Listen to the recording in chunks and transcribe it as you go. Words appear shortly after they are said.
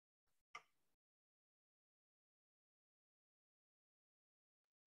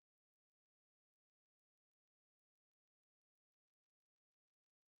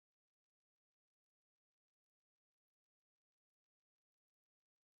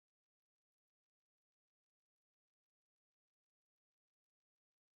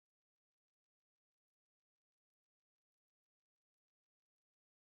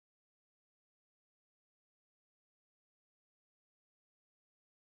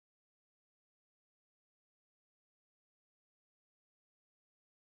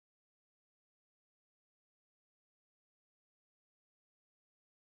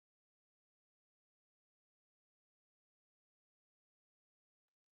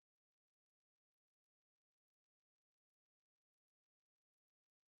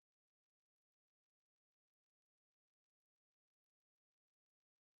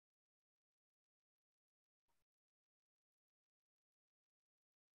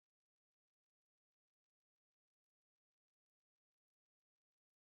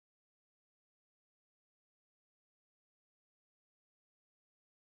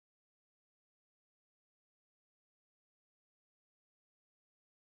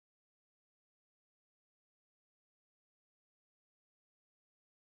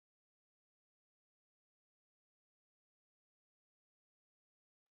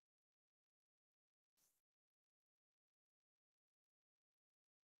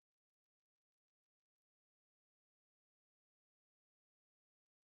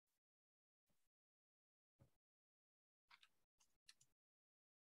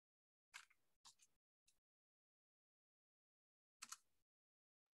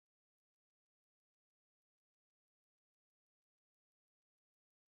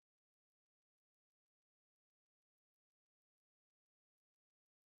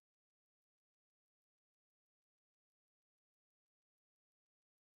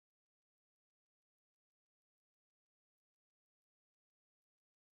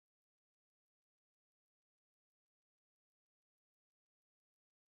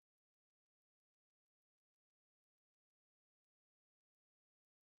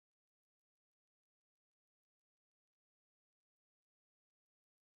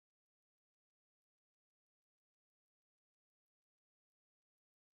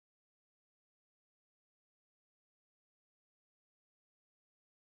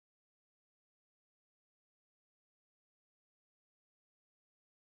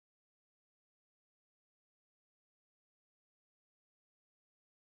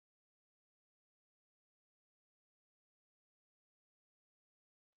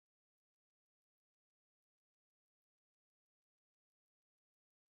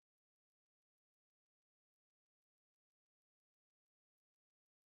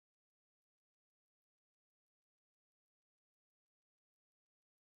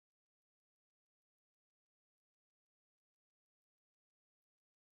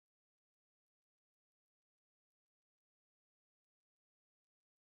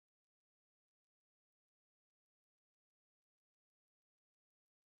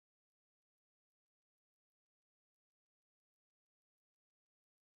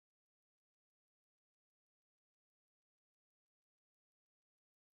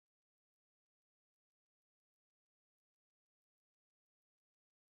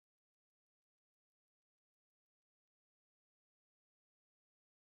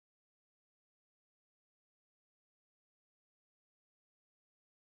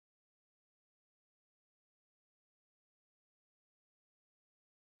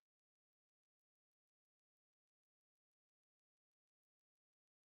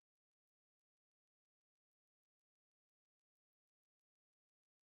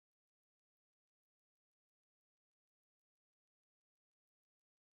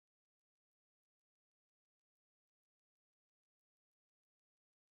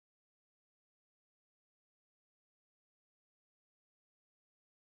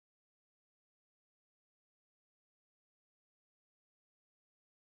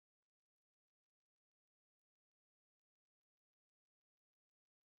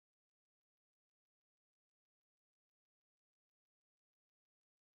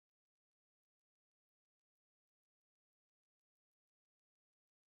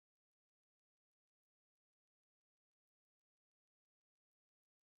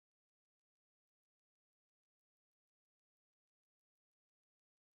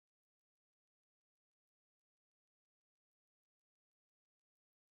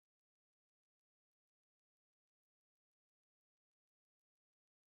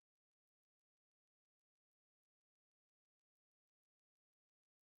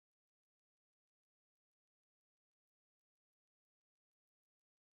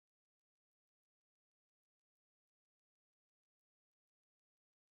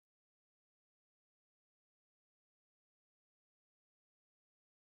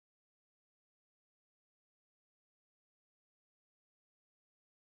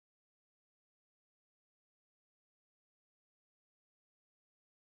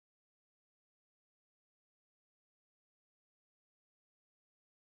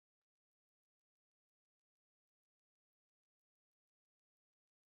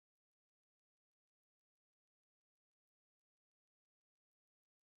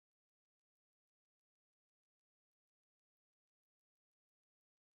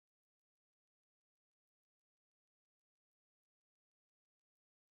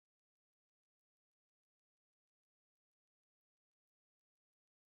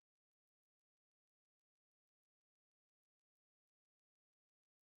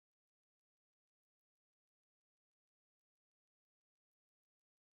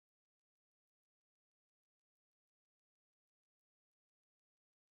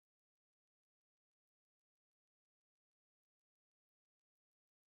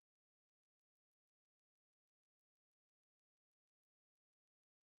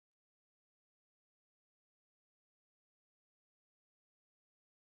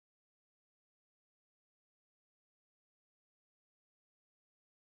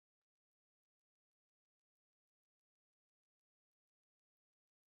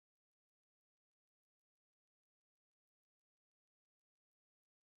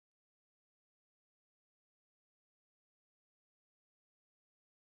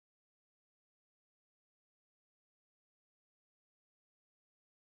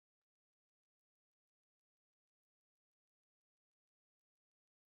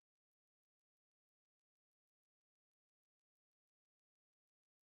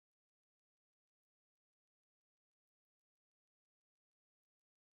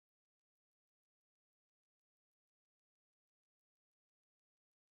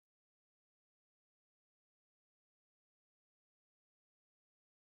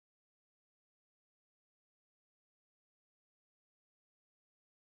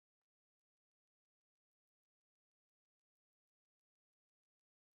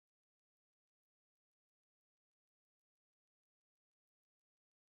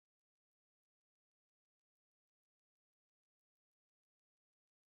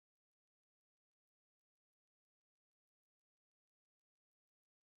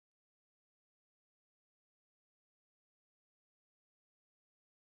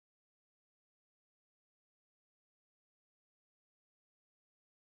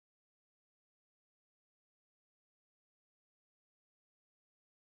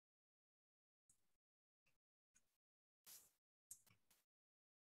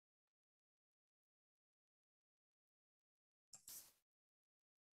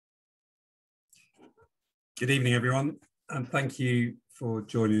Good evening, everyone, and thank you for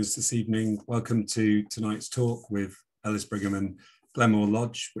joining us this evening. Welcome to tonight's talk with Ellis, Brigham and Glenmore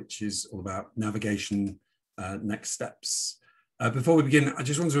Lodge, which is all about navigation next steps. Before we begin, I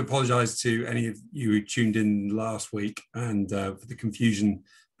just want to apologise to any of you who tuned in last week and for the confusion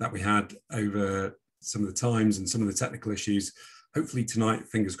that we had over some of the times and some of the technical issues. Hopefully tonight,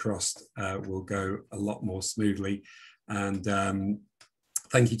 fingers crossed, will go a lot more smoothly. And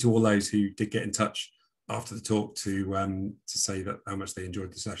thank you to all those who did get in touch after the talk to say that how much they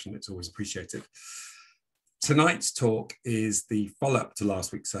enjoyed the session. It's always appreciated. Tonight's talk is the follow-up to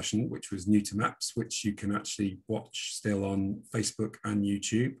last week's session, which was new to maps, which you can actually watch still on Facebook and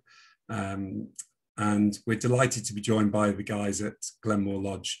YouTube. And we're delighted to be joined by the guys at Glenmore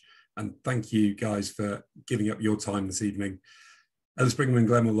Lodge. And thank you guys for giving up your time this evening. Ellis, Brigham and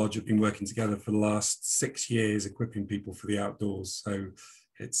Glenmore Lodge have been working together for the last 6 years, equipping people for the outdoors. So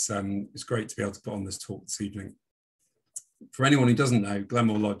it's great to be able to put on this talk this evening. For anyone who doesn't know,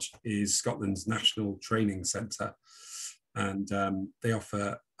 Glenmore Lodge is Scotland's national training centre, and they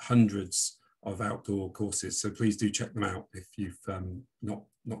offer hundreds of outdoor courses. So please do check them out if you've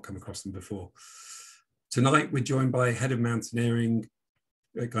not come across them before. Tonight, we're joined by Head of Mountaineering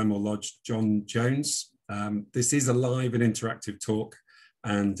at Glenmore Lodge, Jon Jones. This is a live and interactive talk,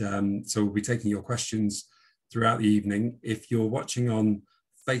 and so we'll be taking your questions throughout the evening. If you're watching on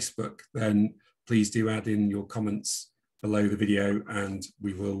Facebook, then please do add in your comments below the video and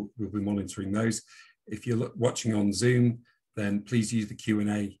we'll be monitoring those. If you're watching on Zoom, then please use the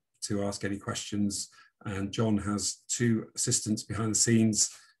Q&A to ask any questions. And Jon has two assistants behind the scenes,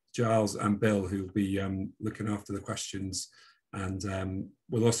 Giles and Bill, who will be looking after the questions. And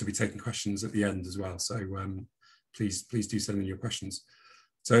we'll also be taking questions at the end as well. So please do send in your questions.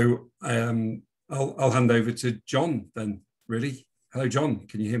 So I'll hand over to Jon then, really. Hello, Jon,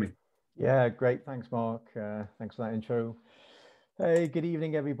 can you hear me? Yeah, great. Thanks, Mark. Thanks for that intro. Hey, good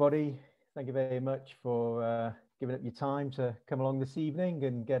evening, everybody. Thank you very much for giving up your time to come along this evening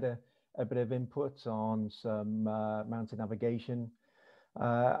and get a bit of input on some mountain navigation.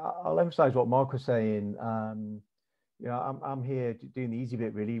 I'll emphasize what Mark was saying. You know, I'm here doing the easy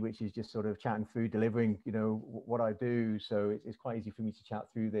bit, really, which is just sort of chatting through, delivering, you know, what I do. So it's quite easy for me to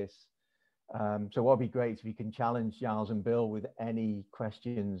chat through this. So what would be great if you can challenge Giles and Bill with any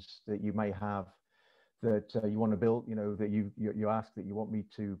questions that you may have that you want to build, you know, that you ask that you want me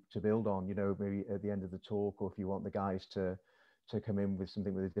to build on, you know, maybe at the end of the talk, or if you want the guys to come in with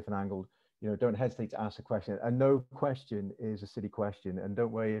something with a different angle, you know, don't hesitate to ask a question. And no question is a silly question. And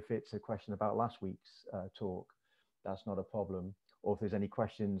don't worry if it's a question about last week's talk, that's not a problem. Or if there's any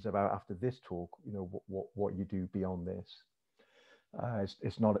questions about after this talk, you know, what you do beyond this.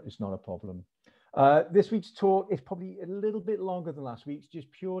 It's not a problem. This week's talk is probably a little bit longer than last week's,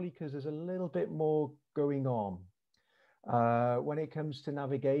 just purely because there's a little bit more going on when it comes to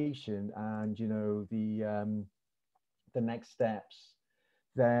navigation and, you know, the next steps.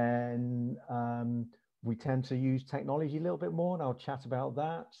 Then we tend to use technology a little bit more, and I'll chat about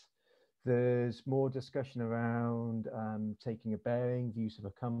that. There's more discussion around taking a bearing, the use of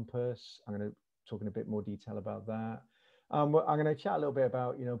a compass. I'm going to talk in a bit more detail about that. I'm going to chat a little bit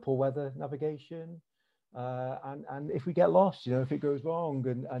about, you know, poor weather navigation, and if we get lost, you know, if it goes wrong,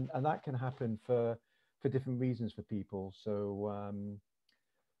 and that can happen for different reasons for people. So,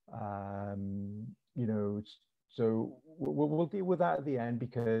 you know, so we'll deal with that at the end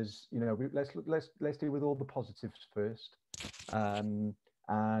because, you know, let's deal with all the positives first, and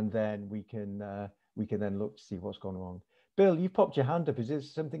then we can then look to see what's gone wrong. Bill, you popped your hand up. Is there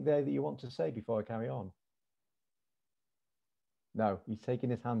something there that you want to say before I carry on? No, he's taking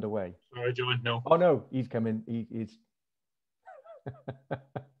his hand away. Sorry, Jon, no. Oh, no, he's coming. He's...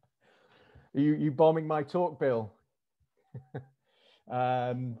 you bombing my talk, Bill?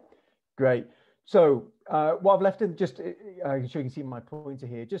 Great. So what I've left in, just so you can see my pointer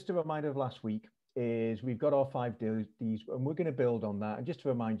here, just a reminder of last week is we've got our 5 Ds, and we're going to build on that. And just to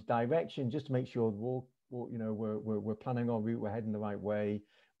remind you, direction, just to make sure you know, we're planning our route, we're heading the right way.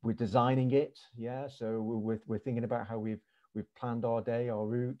 We're designing it, yeah. So we're thinking about how we've planned our day, our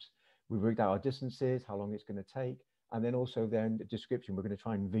route, we've worked out our distances, how long it's going to take, and then also then the description, we're going to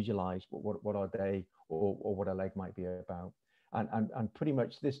try and visualize what our day or what our leg might be about. And pretty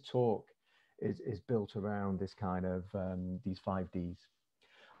much this talk is built around this kind of these 5 Ds.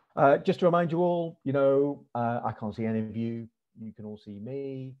 Just to remind you all, you know, I can't see any of you, you can all see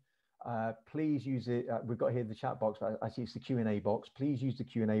me. Please use it. We've got here the chat box, but I see it's the Q&A box. Please use the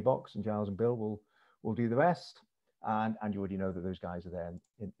Q&A box, and Giles and Bill will do the rest. And you already know that those guys are there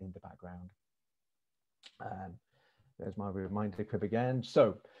in the background. There's my reminder crib again.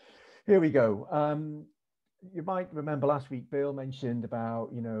 So here we go. you might remember last week, Bill mentioned about,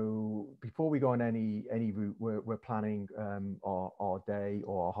 before we go on any route, we're planning our day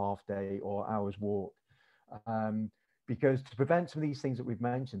or a half day or hour's walk. Because to prevent some of these things that we've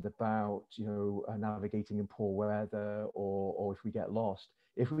mentioned about, navigating in poor weather or if we get lost,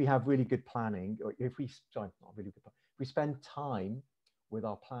 if we have really good planning, or if we, sorry, not really good, if we spend time with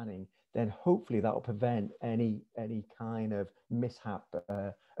our planning, then hopefully that will prevent any kind of mishap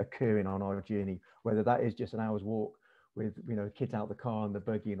occurring on our journey, whether that is just an hour's walk with, kids out the car and the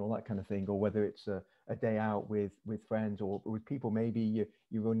buggy and all that kind of thing, or whether it's a day out with friends or with people maybe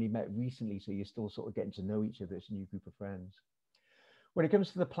you've only met recently, so you're still sort of getting to know each other as a new group of friends. When it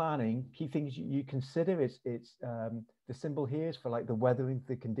comes to the planning, key things you consider is the symbol here is for like the weathering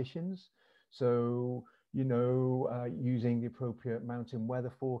the conditions. So, using the appropriate mountain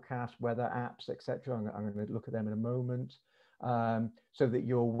weather forecast, weather apps, etc. I'm going to look at them in a moment, so that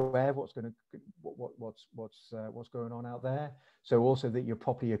you're aware of what's going on out there. So also that you're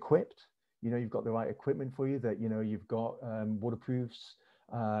properly equipped. You've got the right equipment for you. That you've got waterproofs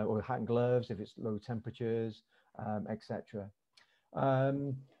or hat and gloves if it's low temperatures, etc.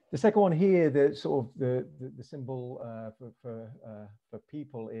 The second one here, the sort of the symbol for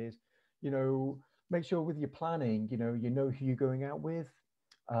people is, make sure with your planning, you know who you're going out with.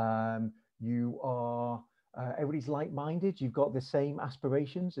 You are everybody's like-minded. You've got the same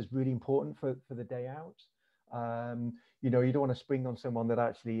aspirations. It's really important for the day out. You don't want to spring on someone that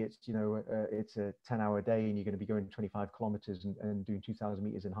actually it's it's a 10-hour day and you're going to be going 25 kilometers and doing 2,000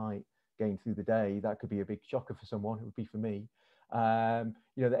 meters in height going through the day. That could be a big shocker for someone. It would be for me. That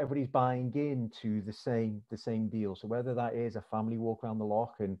everybody's buying into the same deal. So whether that is a family walk around the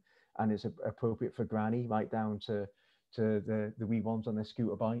loch and it's appropriate for granny, right down to the wee ones on their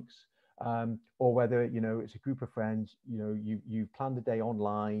scooter bikes, or whether it's a group of friends. You've planned the day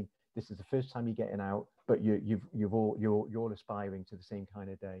online. This is the first time you're getting out, but you're all aspiring to the same kind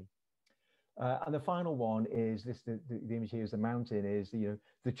of day. And the final one is this: the image here is the mountain. Is the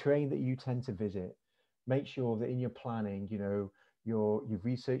terrain that you tend to visit. Make sure that in your planning, you've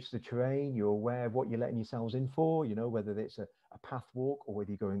researched the terrain, you're aware of what you're letting yourselves in for, whether it's a path walk or whether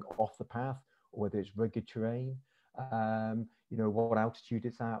you're going off the path or whether it's rugged terrain, what altitude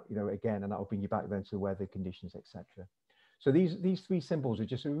it's at, again, and that will bring you back then to the weather conditions, etc. So these three symbols are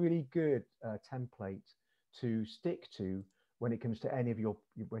just a really good template to stick to when it comes to any of your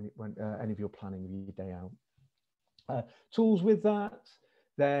any of your planning of your day out. Tools with that.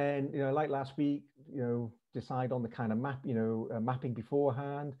 Then, like last week, decide on the kind of map, mapping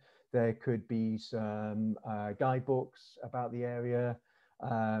beforehand. There could be some guidebooks about the area.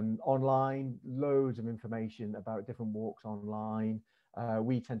 Online, loads of information about different walks online.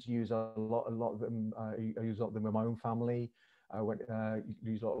 We tend to use a lot of them. I use a lot of them with my own family.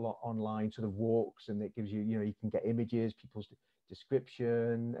 Use a lot online sort of walks, and it gives you, you can get images, people's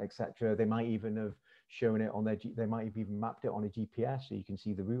description, etc. They might even have shown it on they might have even mapped it on a GPS, so you can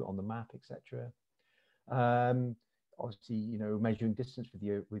see the route on the map, etc. Obviously, measuring distance with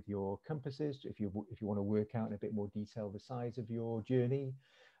your compasses if you want to work out in a bit more detail the size of your journey.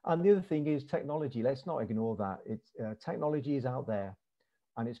 And the other thing is technology. Let's not ignore that. It's technology is out there,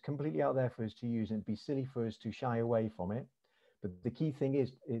 and it's completely out there for us to use, and it'd be silly for us to shy away from it. But the key thing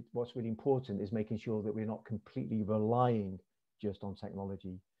is what's really important is making sure that we're not completely relying just on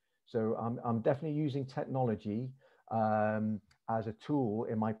technology. So I'm definitely using technology as a tool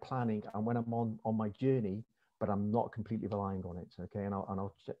in my planning and when I'm on my journey, but I'm not completely relying on it. Okay, and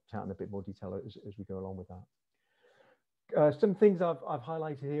I'll chat in a bit more detail as we go along with that. Some things I've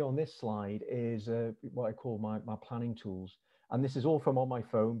highlighted here on this slide is what I call my planning tools, and this is all from on my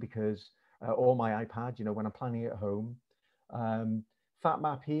phone because or my iPad. When I'm planning at home. Fat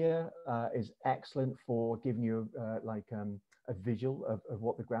map here is excellent for giving you a visual of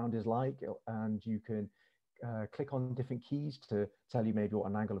what the ground is like, and you can click on different keys to tell you maybe what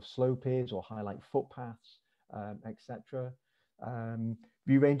an angle of slope is or highlight footpaths, etc.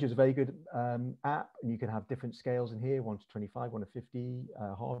 View Ranger is a very good app, and you can have different scales in here, 1 to 25, 1 to 50,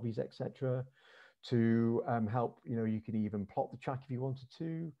 Harveys, etc. to help, you can even plot the track if you wanted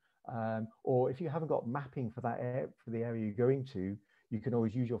to. Or if you haven't got mapping for for the area you're going to, you can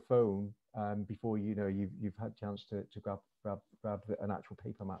always use your phone before you've had a chance to grab an actual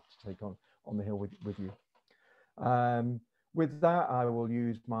paper map to take on the hill with you. With that, I will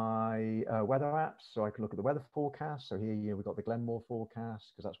use my weather apps, so I can look at the weather forecast. So here we've got the Glenmore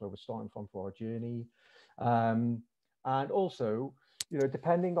forecast because that's where we're starting from for our journey. And also,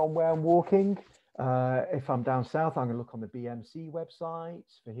 depending on where I'm walking. If I'm down south, I'm going to look on the BMC website.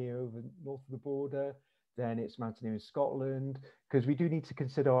 For here over north of the border, then it's Mountaineering Scotland, because we do need to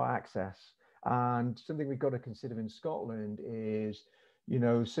consider our access. And something we've got to consider in Scotland is, you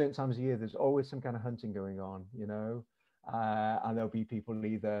know, certain times of year, there's always some kind of hunting going on, you know, and there'll be people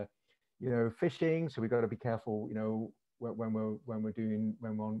either, you know, fishing. So we've got to be careful, you know, when we're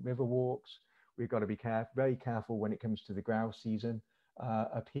on river walks, we've got to be very careful when it comes to the grouse season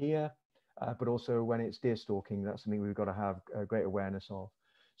up here, but also when it's deer stalking. That's something we've got to have a great awareness of.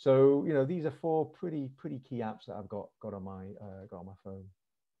 So, you know, these are four pretty key apps that I've got on my phone.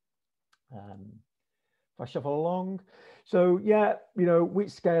 If I shuffle along, so yeah, you know,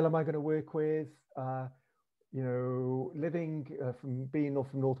 which scale am I going to work with? You know, living from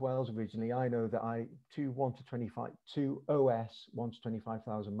North Wales originally, I know that two OS 1 to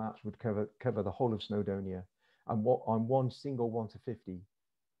 25,000 maps would cover the whole of Snowdonia, and what on one single 1 to 50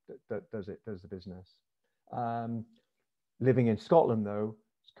 that does the business. Living in Scotland though,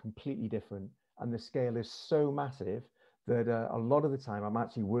 it's completely different, and the scale is so massive that a lot of the time I'm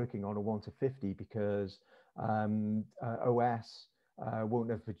actually working on a 1 to 50 because OS won't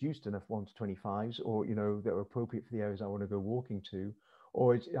have produced enough 1 to 25s, or, you know, that are appropriate for the areas I want to go walking to,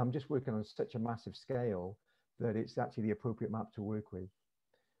 or I'm just working on such a massive scale that it's actually the appropriate map to work with.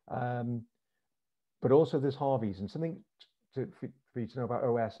 But also there's Harveys, and something for you to know about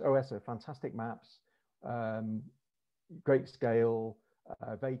OS. OS are fantastic maps, great scale,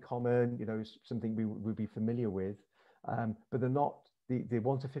 very common, you know, something we would be familiar with, but they're not. The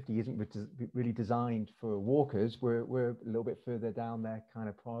 1 to 50 isn't really designed for walkers. We're a little bit further down their kind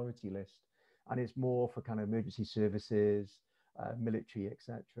of priority list, and it's more for kind of emergency services, military,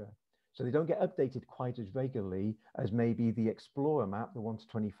 etc. So they don't get updated quite as regularly as maybe the Explorer map, the 1 to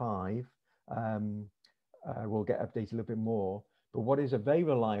 25, will get updated a little bit more. But what is a very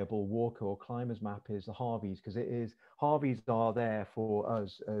reliable walker or climbers map is the Harveys, because Harveys are there for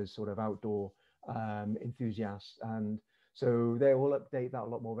us as sort of outdoor enthusiasts, and so they will update that a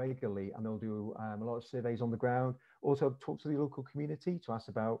lot more regularly, and they'll do a lot of surveys on the ground. Also talk to the local community to ask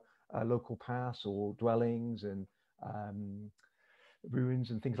about local paths or dwellings and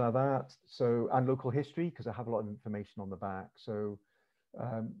ruins and things like that. So, and local history, because I have a lot of information on the back. So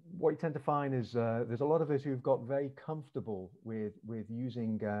what you tend to find is there's a lot of us who've got very comfortable with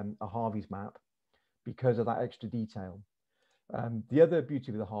using a Harvey's map because of that extra detail. The other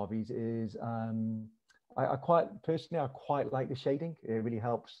beauty of the Harveys is I quite like the shading. It really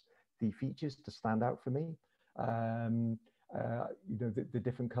helps the features to stand out for me. You know, the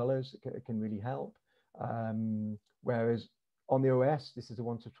different colors can really help. Whereas on the OS, this is a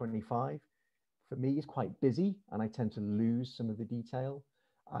 1 to 25. For me, it's quite busy, and I tend to lose some of the detail.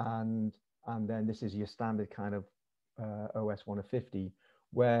 And then this is your standard kind of OS 1 to 50,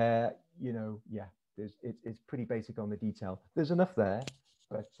 where, you know, yeah, it's pretty basic on the detail. There's enough there,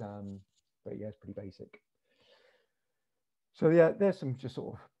 but yeah, it's pretty basic. So yeah, there's some just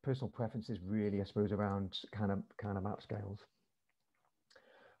sort of personal preferences, really, I suppose, around kind of map scales.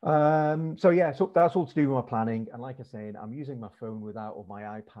 So yeah, so that's all to do with my planning. And like I said, I'm using my phone or my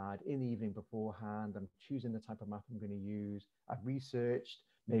iPad in the evening beforehand. I'm choosing the type of map I'm going to use. I've researched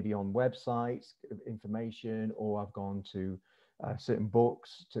maybe on websites information, or I've gone to certain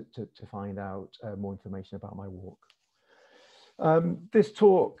books to find out more information about my walk. This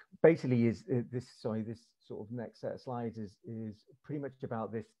talk basically is this sort of next set of slides is pretty much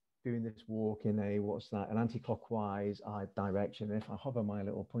about doing this walk in an anti-clockwise direction. If I hover my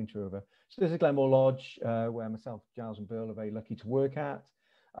little pointer over, so this is Glenmore Lodge, where myself, Giles and Bill are very lucky to work at.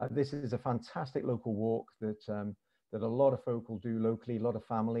 This is a fantastic local walk that a lot of folk will do locally, a lot of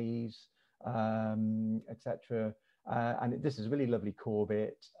families, etc. And this is a really lovely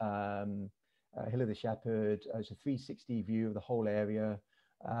Corbett, Hill of the Shepherd. It's a 360 view of the whole area.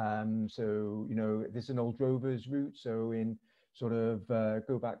 So, you know, this is an old drover's route. So in sort of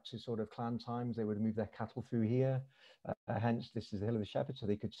go back to sort of clan times, they would move their cattle through here. Hence, this is the Hill of the Shepherd. So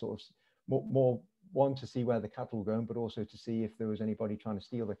they could sort of more one to see where the cattle were going, but also to see if there was anybody trying to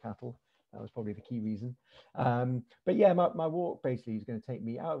steal the cattle. That was probably the key reason. But yeah, my walk basically is going to take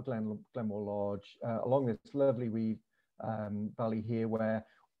me out of Glenmore Lodge along this lovely weed valley here, where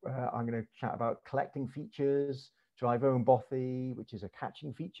I'm going to chat about collecting features, Drive Own Bothy, which is a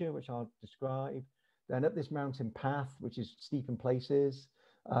catching feature, which I'll describe. Then up this mountain path, which is steep in places,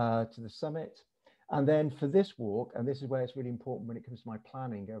 to the summit. And then for this walk, and this is where it's really important when it comes to my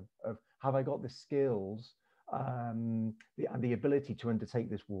planning of have I got the skills and the ability to undertake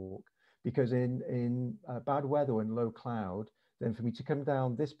this walk? Because in bad weather and low cloud, then for me to come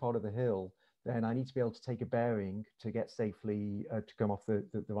down this part of the hill, then I need to be able to take a bearing to get safely to come off the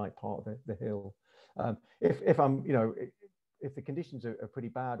right part of the hill. If I'm, you know, if the conditions are pretty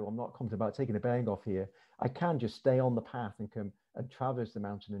bad, or I'm not confident about taking a bearing off here, I can just stay on the path and come and traverse the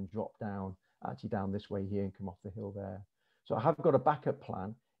mountain and drop down actually down this way here and come off the hill there. So I have got a backup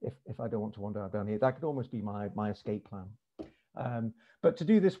plan if I don't want to wander down here. That could almost be my escape plan. But to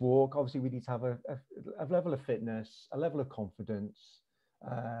do this walk, obviously we need to have a level of fitness, a level of confidence,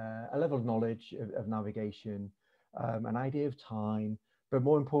 a level of knowledge of navigation, an idea of time, but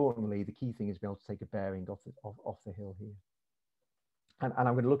more importantly, the key thing is be able to take a bearing off the hill here. And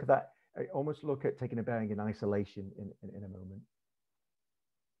I'm going to look at that, almost look at taking a bearing in isolation in a moment.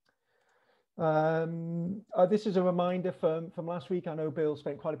 This is a reminder from last week. I know Bill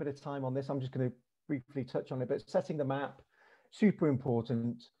spent quite a bit of time on this. I'm just going to briefly touch on it, but setting the map, super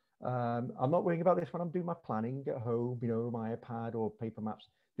important. I'm not worrying about this when I'm doing my planning at home, you know, my iPad or paper maps.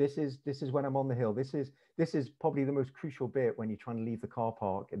 This is when I'm on the hill. This is probably the most crucial bit when you're trying to leave the car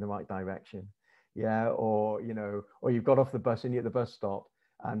park in the right direction. Yeah, or you know, or you've got off the bus and you're at the bus stop,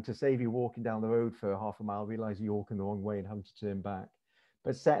 and to save you walking down the road for half a mile, realize you're walking the wrong way and having to turn back.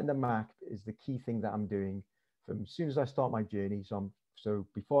 But setting the map is the key thing that I'm doing from as soon as I start my journey. So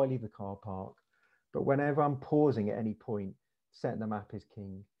before I leave the car park, but whenever I'm pausing at any point, setting the map is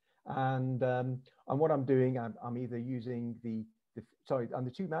king. And what I'm doing, I'm either using on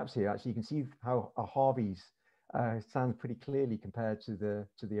the two maps here. Actually, you can see how a Harvey's sounds pretty clearly compared to the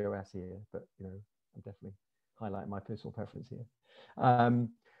OS here. But you know, I'm definitely highlighting my personal preference here. And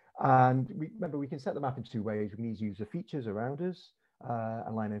remember, we can set the map in two ways. We can either use the features around us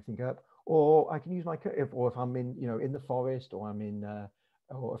and line everything up, or I can use if I'm in, you know, in the forest, or I'm in,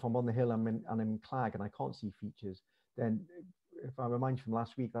 or if I'm on the hill, I'm in Clag and I can't see features, then if I remind you from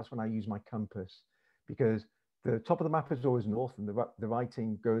last week, that's when I use my compass, because the top of the map is always north and the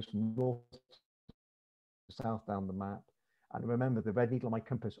writing goes from north to south down the map. And remember, the red needle on my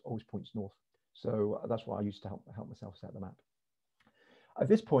compass always points north. So that's what I use to help myself set the map. At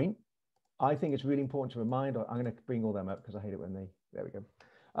this point, I think it's really important to remind, I'm going to bring all them up because I hate it when there we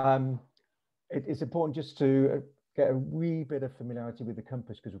go. It's important just to get a wee bit of familiarity with the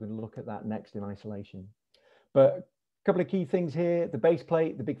compass, because we're going to look at that next in isolation. But a couple of key things here: the base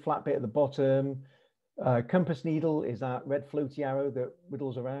plate, the big flat bit at the bottom. Compass needle is that red floaty arrow that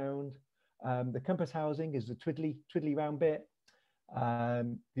whittles around. The compass housing is the twiddly round bit.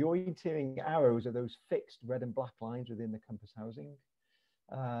 The orienteering arrows are those fixed red and black lines within the compass housing.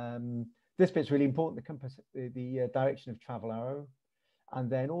 This bit's really important, the compass, the direction of travel arrow. And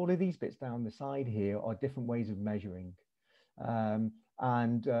then all of these bits down the side here are different ways of measuring.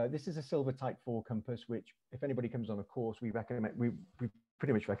 This is a silver type 4 compass, which if anybody comes on a course, we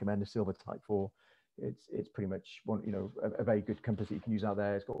pretty much recommend a silver type 4. It's pretty much one, you know, a very good compass that you can use out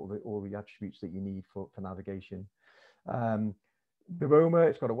there. It's got all the attributes that you need for navigation. The Roma,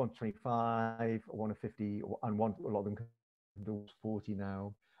 it's got a 125, a 150, and a lot of them can do 40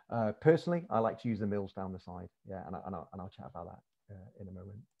 now. Personally, I like to use the mills down the side. Yeah, and I'll chat about that in a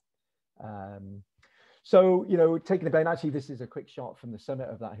moment. So, you know, taking the bearing, actually, this is a quick shot from the summit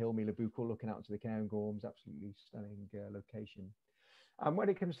of that hill, Mila Buccal, looking out to the Cairngorms, absolutely stunning location. And when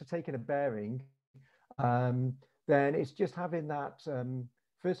it comes to taking a bearing, then it's just having that,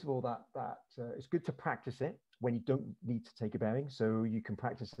 first of all, that it's good to practice it when you don't need to take a bearing. So you can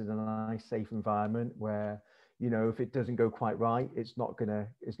practice in a nice, safe environment where, you know, if it doesn't go quite right, it's not gonna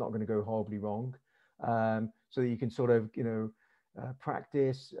go horribly wrong. So you can sort of, you know,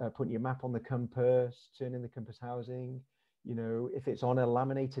 practice putting your map on the compass, turning the compass housing. You know, if it's on a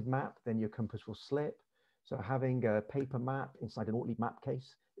laminated map, then your compass will slip. So having a paper map inside an Ortlieb map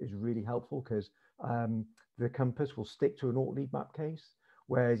case is really helpful, because the compass will stick to an Ortlieb map case.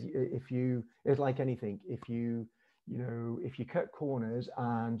 Whereas it's like anything, if you cut corners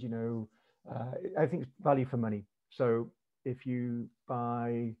and, you know, everything's value for money. So if you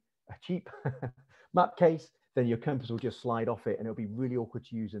buy a cheap map case, then your compass will just slide off it and it'll be really awkward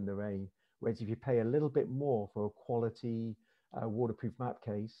to use in the rain. Whereas if you pay a little bit more for a quality waterproof map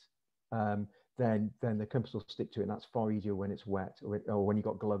case, then the compass will stick to it, and that's far easier when it's wet or when you've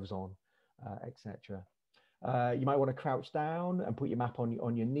got gloves on, etc. You might want to crouch down and put your map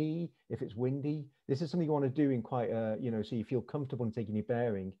on your knee if it's windy. This is something you want to do in quite you know, so you feel comfortable in taking your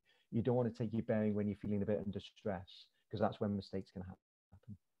bearing. You don't want to take your bearing when you're feeling a bit under stress, because that's when mistakes can happen.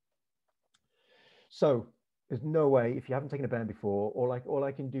 So there's no way, if you haven't taken a bearing before, all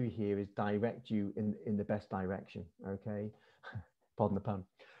I can do here is direct you in the best direction, okay? Pardon the pun.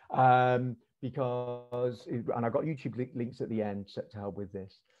 Because, and I've got YouTube links at the end to help with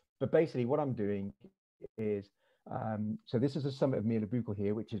this. But basically what I'm doing is, so this is the summit of Mila Buccal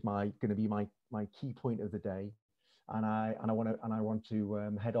here, which is going to be my key point of the day. And I want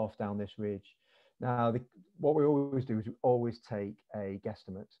to head off down this ridge. Now, what we always do is we always take a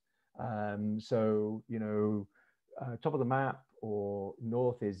guesstimate. So, you know, top of the map, or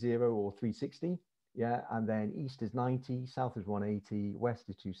north is 0 or 360. Yeah, and then east is 90, south is 180, west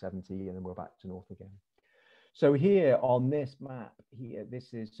is 270, and then we're back to north again. So here on this map here,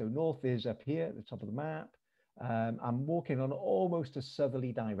 this is, so north is up here at the top of the map. I'm walking on almost a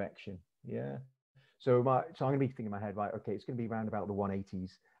southerly direction. Yeah. So I'm going to be thinking in my head, right, okay, it's going to be around about the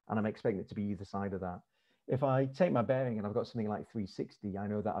 180s, and I'm expecting it to be either side of that. If I take my bearing and I've got something like 360, I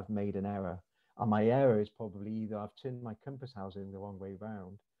know that I've made an error. And my error is probably either I've turned my compass housing the wrong way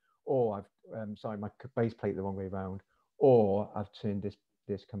around, or I've, sorry, my base plate the wrong way around, or I've turned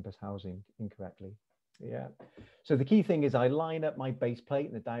this compass housing incorrectly. Yeah. So the key thing is I line up my base plate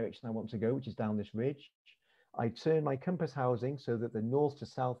in the direction I want to go, which is down this ridge. I turn my compass housing so that the north to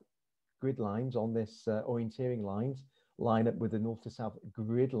south grid lines on this orienteering lines line up with the north to south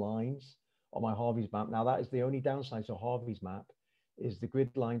grid lines on my Harvey's map. Now that is the only downside to Harvey's map, is the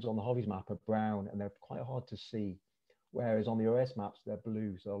grid lines on the Harvey's map are brown and they're quite hard to see. Whereas on the OS maps, they're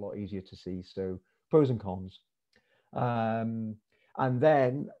blue, so a lot easier to see. So pros and cons. And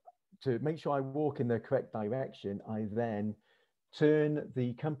then to make sure I walk in the correct direction, I then turn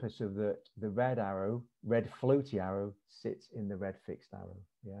the compass so that the red arrow, red floaty arrow, sits in the red fixed arrow.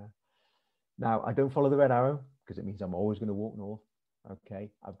 Yeah. Now, I don't follow the red arrow because it means I'm always going to walk north. Okay,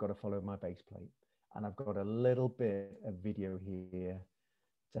 I've got to follow my base plate. And I've got a little bit of video here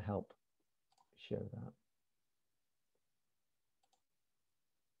to help show that.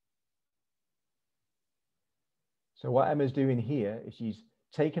 So what Emma's doing here is she's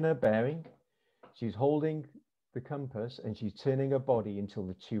taking her bearing, she's holding the compass, and she's turning her body until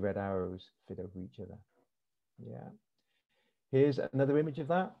the two red arrows fit over each other. Yeah. Here's another image of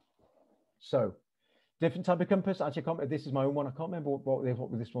that. So different type of compass. Actually, this is my own one. I can't remember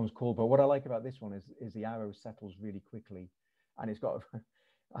what this one's called, but what I like about this one is the arrow settles really quickly, and it's got,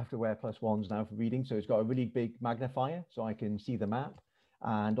 I have to wear +1s now for reading, so it's got a really big magnifier, so I can see the map,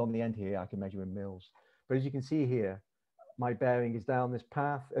 and on the end here, I can measure in mils. But as you can see here, my bearing is down this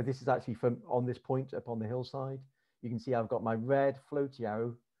path. This is actually from on this point up on the hillside. You can see I've got my red floaty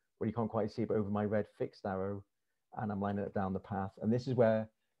arrow, well, you can't quite see it, but over my red fixed arrow, and I'm lining it down the path. And this is where,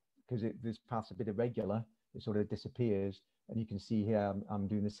 because this path's a bit irregular, it sort of disappears. And you can see here, I'm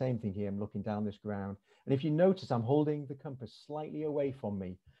doing the same thing here. I'm looking down this ground. And if you notice, I'm holding the compass slightly away from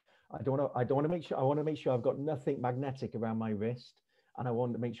me. I want to make sure I've got nothing magnetic around my wrist. And I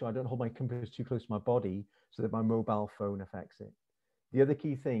want to make sure I don't hold my compass too close to my body so that my mobile phone affects it. The other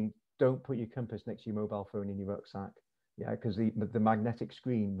key thing, don't put your compass next to your mobile phone in your rucksack. Yeah, because the magnetic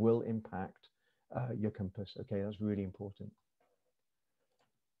screen will impact your compass. Okay, that's really important.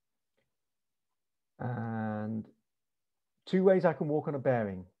 And two ways I can walk on a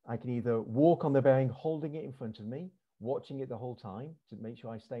bearing. I can either walk on the bearing holding it in front of me, watching it the whole time to make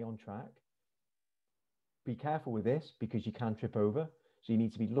sure I stay on track. Be careful with this because you can trip over. So you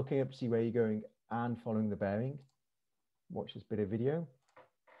need to be looking up to see where you're going and following the bearing. Watch this bit of video.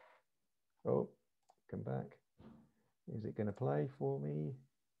 Oh, come back. Is it going to play for me?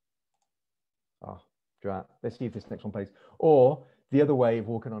 Oh, drat. Let's see if this next one plays. Or the other way of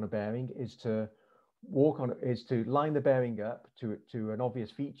walking on a bearing is to line the bearing up to an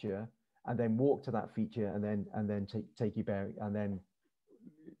obvious feature and then walk to that feature and then take your bearing and then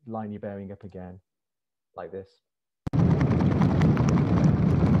line your bearing up again like this.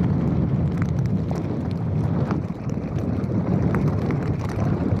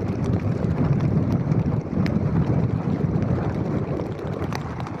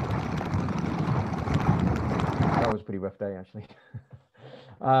 That was a pretty rough day actually.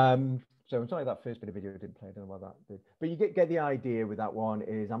 So I'm sorry that first bit of video didn't play. I don't know what that did, but you get the idea with that one.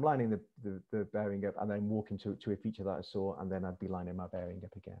 Is I'm lining the bearing up and then walking to a feature that I saw, and then I'd be lining my bearing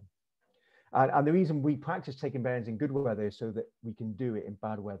up again. And the reason we practice taking bearings in good weather is so that we can do it in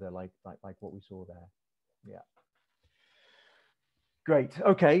bad weather, like what we saw there. Yeah. Great.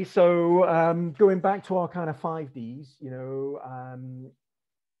 Okay. So going back to our kind of 5Ds, you know,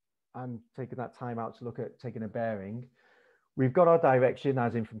 I'm taking that time out to look at taking a bearing. We've got our direction,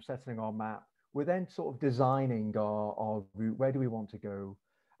 as in from settling our map. We're then sort of designing our route. Where do we want to go?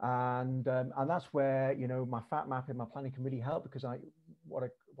 And that's where, you know, my fat map and my planning can really help, because what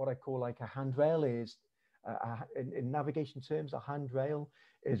I call like a handrail is, in navigation terms, a handrail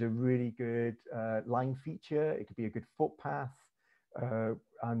is a really good line feature. It could be a good footpath.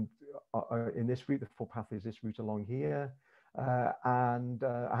 And in this route, the footpath is this route along here. And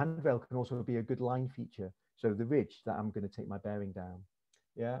a handrail can also be a good line feature. So the ridge that I'm going to take my bearing down.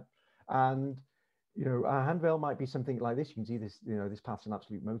 Yeah. And, you know, a handrail might be something like this. You can see this, you know, this path's an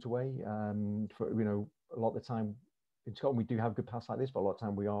absolute motorway. For, you know, a lot of the time in Scotland, we do have good paths like this, but a lot of the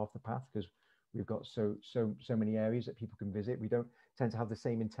time we are off the path because We've got so many areas that people can visit. We don't tend to have the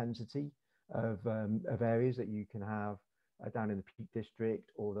same intensity of areas that you can have down in the Peak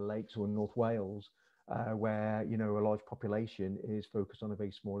District or the Lakes or North Wales, where, you know, a large population is focused on a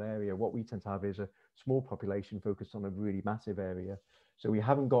very small area. What we tend to have is a small population focused on a really massive area. So we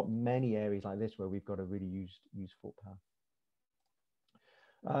haven't got many areas like this where we've got a really used footpath.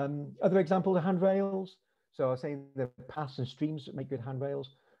 Other examples are handrails. So I was saying the paths and streams that make good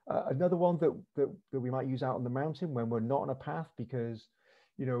handrails. Another one that we might use out on the mountain when we're not on a path, because,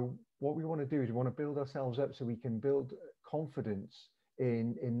 you know, what we want to do is we want to build ourselves up so we can build confidence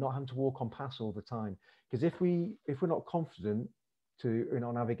in not having to walk on paths all the time. Because if we're not confident in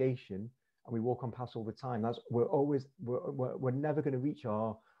our navigation and we walk on paths all the time, we're never going to reach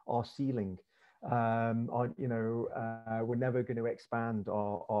our ceiling. We're never going to expand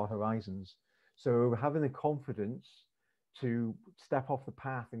our horizons. So having the confidence to step off the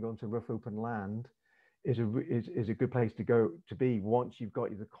path and go into rough open land is a good place to be once you've got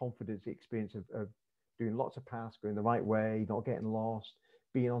the confidence, the experience of doing lots of paths, going the right way, not getting lost,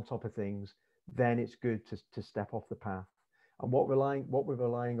 being on top of things. Then it's good to step off the path. And what we're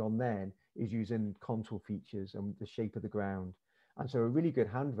relying on then is using contour features and the shape of the ground. And so a really good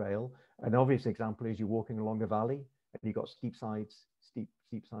handrail, an obvious example is you're walking along a valley and you've got steep sides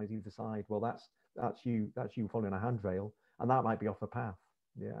either side. Well, that's you following a handrail, and that might be off a path.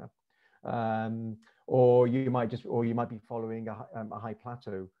 Yeah. Or you might be following a high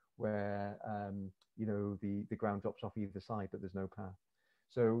plateau where you know, the ground drops off either side, but there's no path.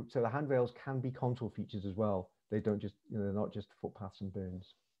 So the handrails can be contour features as well. They don't just, you know, they're not just footpaths and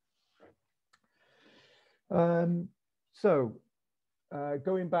burns.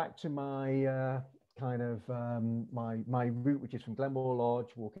 Going back to my my route, which is from Glenmore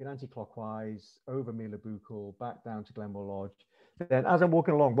Lodge, walking anti-clockwise over Mila Buccal, back down to Glenmore Lodge. Then as I'm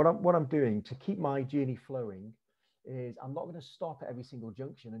walking along, what I'm doing to keep my journey flowing is I'm not going to stop at every single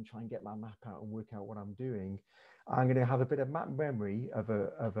junction and try and get my map out and work out what I'm doing. I'm going to have a bit of map memory of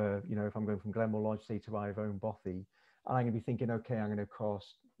a you know, if I'm going from Glenmore Lodge, say, to Ivone Bothy, and I'm going to be thinking, okay, I'm going to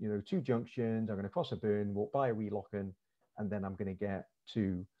cross, you know, 2 junctions, I'm going to cross a burn, walk by a wee lochen, and then I'm going to get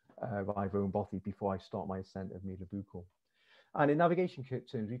to Ivone Bothy before I start my ascent of Mila Buccal. And in navigation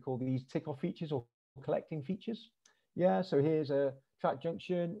terms, we call these tick-off features or collecting features. Yeah, so here's a track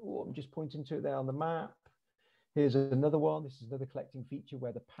junction. Oh, I'm just pointing to it there on the map. Here's another one. This is another collecting feature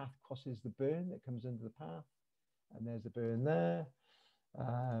where the path crosses the burn that comes under the path. And there's the burn there.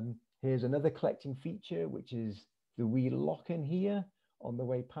 Here's another collecting feature, which is the wee lochen here on the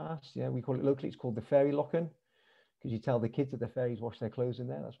way past. Yeah, we call it locally, it's called the fairy lochen, because you tell the kids that the fairies wash their clothes in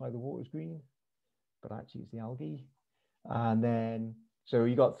there. That's why the water's green, but actually it's the algae. And then, so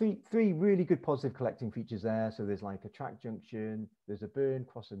you got three really good positive collecting features there. So there's like a track junction, there's a burn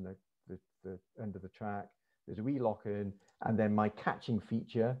crossing the end of the track, there's a wee lochen, and then my catching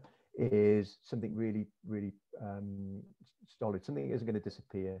feature is something really, really solid, something that isn't going to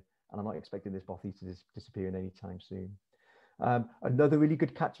disappear, and I'm not expecting this bothy to disappear in any time soon. Another really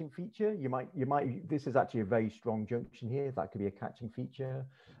good catching feature, you might, this is actually a very strong junction here, that could be a catching feature.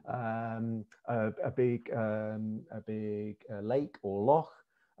 A big lake or loch,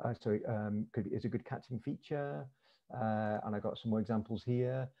 is a good catching feature. And I got some more examples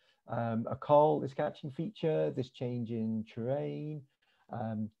here. A col is catching feature, this change in terrain.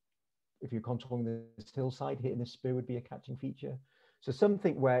 If you're contouring this hillside, hitting this spur would be a catching feature. So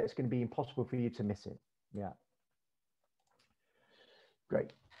something where it's going to be impossible for you to miss it. Yeah.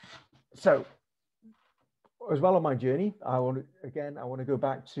 Great. So as well on my journey, I want to go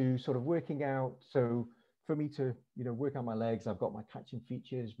back to sort of working out. So for me to, you know, work out my legs, I've got my catching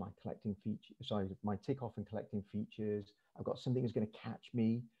features, my collecting features, sorry, my tick off and collecting features. I've got something that's going to catch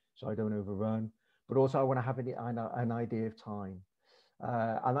me so I don't overrun, but also I want to have an idea of time.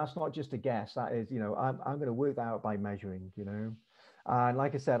 And that's not just a guess. That is, you know, I'm going to work that out by measuring, you know. And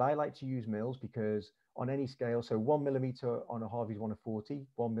like I said, I like to use mils because on any scale, so 1 millimeter on a Harvey's 1 of 40,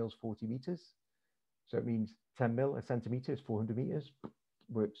 1 mil's 40 meters. So it means 10 mil, a centimeter is 400 meters.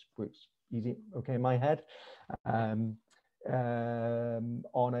 Works easy, okay, in my head. On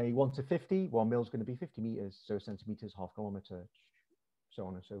a 1 to 50, 1 mil is going to be 50 meters. So a centimeter is half kilometer, so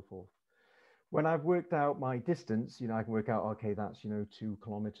on and so forth. When I've worked out my distance, you know, I can work out, okay, that's, you know, 2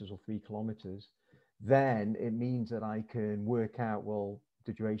 kilometers or 3 kilometers. Then it means that I can work out, well,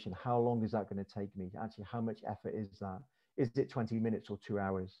 the duration, how long is that going to take me? Actually, how much effort is that? Is it 20 minutes or 2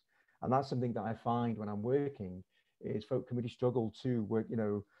 hours? And that's something that I find when I'm working is folk can really struggle to work, you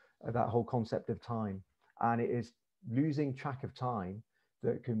know, that whole concept of time. And it is losing track of time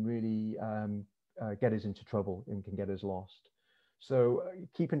that can really get us into trouble and can get us lost. So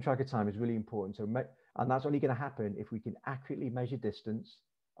keeping track of time is really important. So, and that's only going to happen if we can accurately measure distance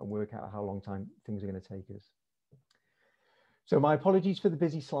and work out how long time things are going to take us. So my apologies for the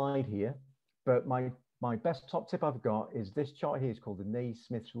busy slide here, but my best top tip I've got is this chart here. Is called the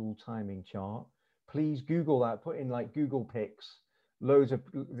Naismith's rule timing chart. Please Google that, put in like Google Pics, loads of,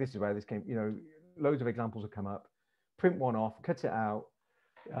 this is where this came, you know, loads of examples have come up. Print one off, cut it out,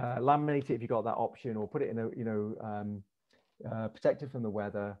 laminate it if you got that option, or put it in a, you know, protect it from the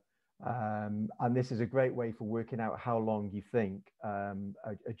weather. And this is a great way for working out how long you think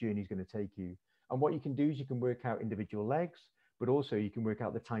a journey is going to take you. And what you can do is you can work out individual legs, but also you can work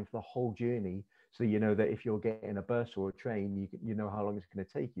out the time for the whole journey. So you know that if you're getting a bus or a train, you know how long it's going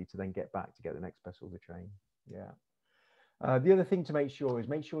to take you to then get back to get the next bus or the train. Yeah. The other thing to make sure is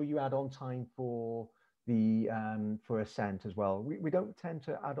make sure you add on time for the for ascent as well. We don't tend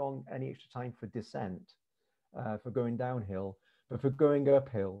to add on any extra time for descent, for going downhill, but for going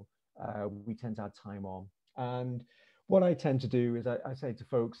uphill, we tend to add time on. And what I tend to do is I say to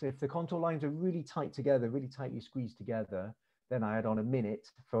folks, if the contour lines are really tight together, really tightly squeezed together, then I add on a minute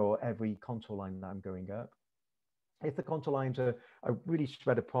for every contour line that I'm going up. If the contour lines are really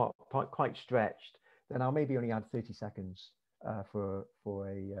spread apart, quite stretched, then I'll maybe only add 30 seconds for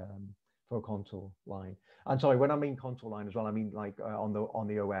a contour line. And sorry, when I mean contour line as well, I mean like on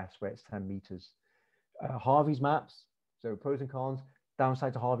the OS where it's 10 meters. Harvey's maps, so pros and cons.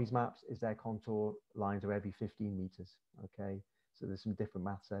 Downside to Harvey's maps is their contour lines are every 15 meters. Okay, so there's some different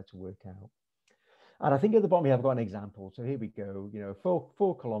maths there to work out. And I think at the bottom here I've got an example. So here we go. You know,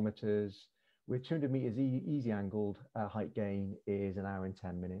 4 kilometers with 200 meters easy angled height gain is 1 hour and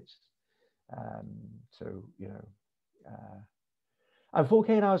 10 minutes. So you know, and 4K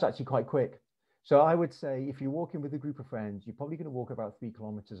an hour is actually quite quick. So I would say if you're walking with a group of friends, you're probably going to walk about 3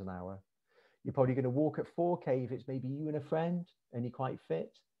 kilometers an hour. You're probably going to walk at 4K if it's maybe you and a friend and you're quite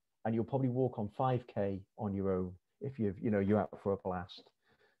fit, and you'll probably walk on 5K on your own if you're out for a blast.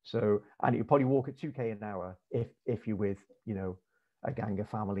 So, and you'll probably walk at 2K an hour if you're with, you know, a gang of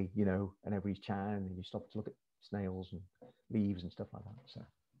family, you know, and everybody's chatting and you stop to look at snails and leaves and stuff like that. So,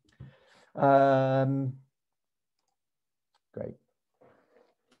 great.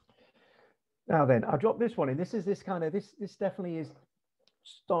 Now then, I'll drop this one in. This definitely is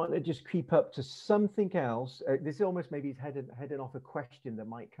starting to just creep up to something else. This almost maybe is heading off a question that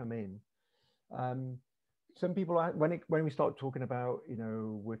might come in. Some people, when we start talking about, you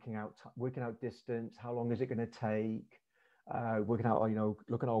know, working out distance, how long is it going to take? Working out, you know,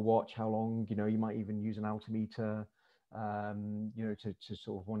 looking at our watch, how long, you know, you might even use an altimeter, you know, to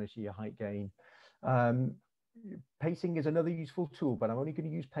sort of want to see your height gain. Pacing is another useful tool, but I'm only going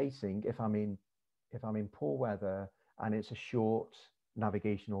to use pacing if I'm in poor weather and it's a short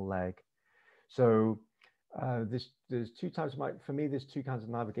navigational leg. So there's two types of, for me, there's two kinds of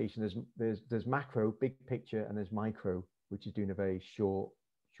navigation. There's macro, big picture, and there's micro, which is doing a very short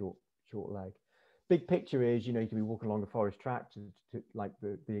leg. Big picture is, you know, you can be walking along a forest track to like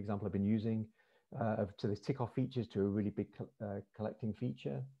the example I've been using, to the tick-off features to a really big collecting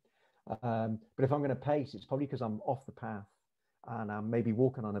feature. But if I'm going to pace, it's probably because I'm off the path and I'm maybe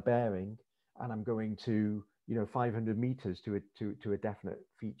walking on a bearing and I'm going to, you know, 500 meters to a definite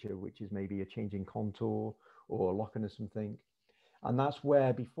feature, which is maybe a changing contour or locking or something. And that's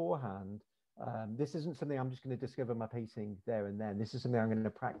where beforehand, this isn't something I'm just going to discover my pacing there and then. This is something I'm going to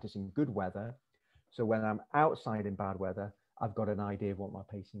practice in good weather. So when I'm outside in bad weather, I've got an idea of what my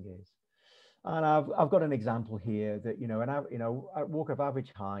pacing is. And I've got an example here that, you know, a walk of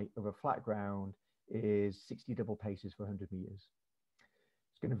average height over flat ground is 60 double paces for 100 meters.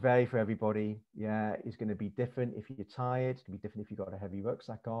 It's going to vary for everybody. Yeah, it's going to be different if you're tired. It's going to be different if you've got a heavy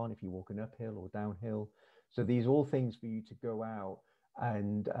rucksack on, if you're walking uphill or downhill. So these are all things for you to go out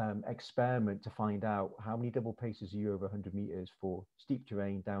and experiment to find out how many double paces are you over 100 meters for steep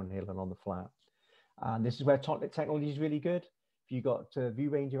terrain, downhill, and on the flat. And this is where technology is really good. If you got a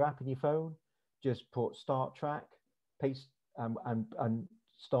View Ranger app in your phone, just put start track, pace, and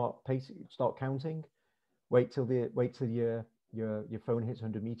start counting. Wait till your phone hits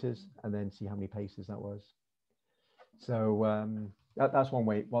 100 meters, and then see how many paces that was. So that's one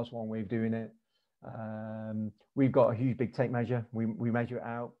way. That's one way of doing it. We've got a huge big tape measure. We measure it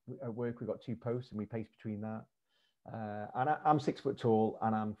out at work. We've got 2 posts, and we pace between that. And I'm 6 foot tall,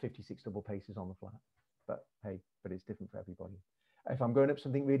 and I'm 56 double paces on the flat. But hey, but it's different for everybody. If I'm going up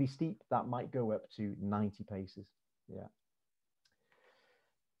something really steep, that might go up to 90 paces. Yeah.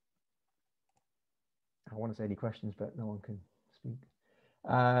 I want to say any questions, but no one can speak.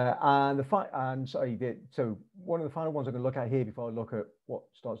 So one of the final ones I'm going to look at here before I look at what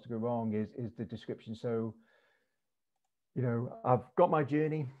starts to go wrong is the description. So You know, I've got my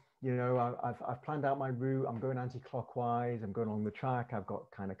journey. You know, I've planned out my route. I'm going anti-clockwise. I'm going along the track. I've got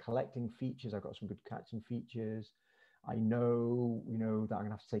kind of collecting features. I've got some good catching features. I know, you know, that I'm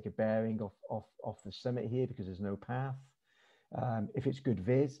gonna have to take a bearing off the summit here because there's no path. If it's good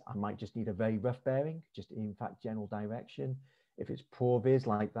viz, I might just need a very rough bearing, just in fact general direction. If it's poor viz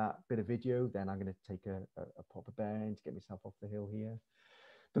like that bit of video, then I'm going to take a proper bearing to get myself off the hill here.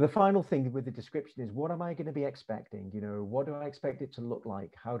 But the final thing with the description is, what am I going to be expecting? You know, what do I expect it to look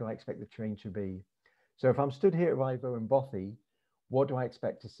like? How do I expect the terrain to be? So if I'm stood here at Rivo and Bothy, what do I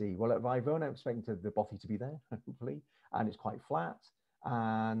expect to see? Well, at Rivo, I'm expecting the Bothy to be there, hopefully, and it's quite flat.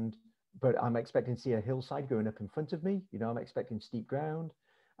 But I'm expecting to see a hillside going up in front of me. You know, I'm expecting steep ground.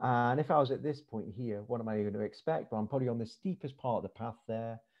 And if I was at this point here, what am I going to expect? Well, I'm probably on the steepest part of the path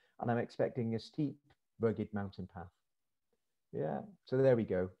there, and I'm expecting a steep, rugged mountain path. Yeah, so there we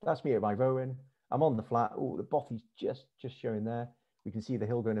go. That's me at my Rowan. I'm on the flat. Oh, the Bothy's just showing there. We can see the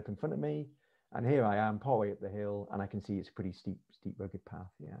hill going up in front of me. And here I am, partway up the hill, and I can see it's a pretty steep, rugged path.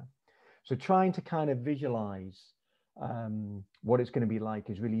 Yeah. So trying to kind of visualize what it's going to be like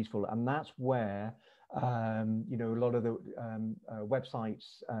is really useful. And that's where, you know, a lot of the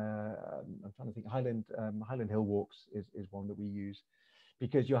websites, I'm trying to think, Highland Hill Walks is one that we use,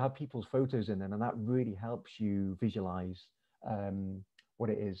 because you'll have people's photos in them, and that really helps you visualize what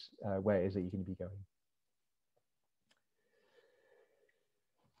it is, where it is that you're going to be going.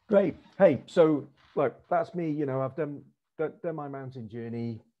 Great. Hey, so look, that's me. You know, I've done my mountain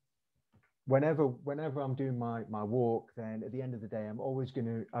journey. Whenever I'm doing my walk, then at the end of the day, I'm always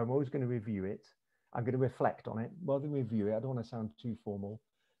going to review it. I'm going to reflect on it. Rather than review it, I don't want to sound too formal.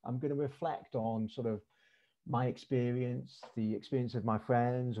 I'm going to reflect on sort of my experience, the experience of my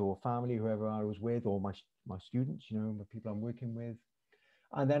friends or family, whoever I was with, or my students, you know, the people I'm working with.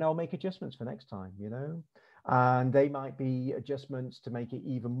 And then I'll make adjustments for next time, you know, and they might be adjustments to make it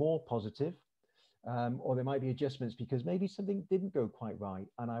even more positive, or there might be adjustments because maybe something didn't go quite right,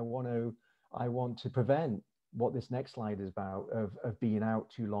 and I want to prevent what this next slide is about, of being out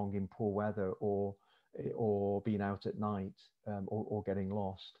too long in poor weather, or being out at night, or getting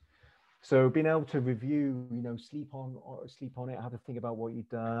lost. So being able to review, you know, sleep on it, have to think about what you've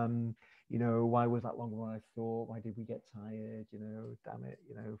done, you know, why was that longer than I thought? Why did we get tired? You know, damn it,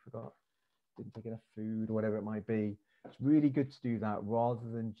 you know, forgot, didn't take enough food, or whatever it might be. It's really good to do that rather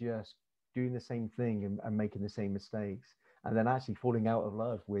than just doing the same thing and making the same mistakes, and then actually falling out of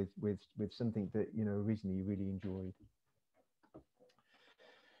love with something that, you know, originally you really enjoyed.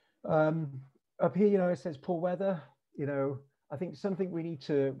 Up here, you know, it says poor weather. You know, I think something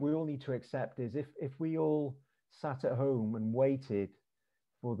we all need to accept is, if we all sat at home and waited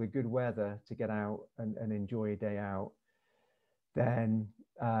for the good weather to get out and enjoy a day out, then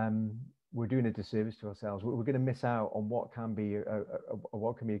we're doing a disservice to ourselves. We're going to miss out on what can be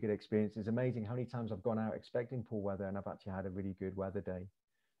a good experience. It's amazing how many times I've gone out expecting poor weather and I've actually had a really good weather day.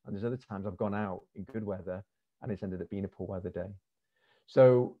 And there's other times I've gone out in good weather and it's ended up being a poor weather day.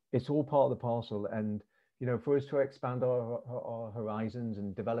 So it's all part of the parcel. And, you know, for us to expand our horizons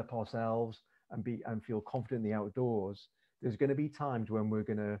and develop ourselves and feel confident in the outdoors, there's going to be times when we're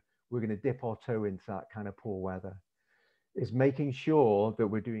going to dip our toe into that kind of poor weather. It's making sure that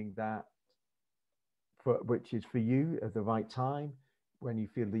we're doing that which is for you at the right time, when you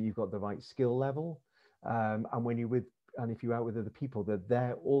feel that you've got the right skill level, and if you're out with other people, that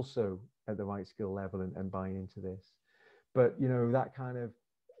they're also at the right skill level and buying into this. But, you know, that kind of,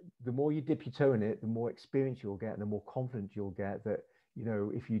 the more you dip your toe in it, the more experience you'll get and the more confidence you'll get that, you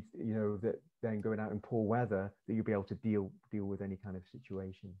know, if you know, that then going out in poor weather, that you'll be able to deal with any kind of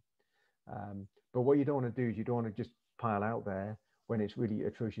situation. But what you don't want to do is you don't want to just pile out there when it's really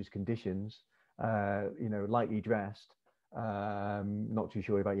atrocious conditions, you know, lightly dressed, not too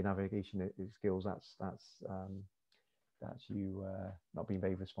sure about your navigation skills. That's you not being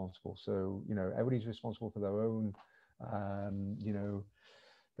very responsible. So, you know, everybody's responsible for their own, you know,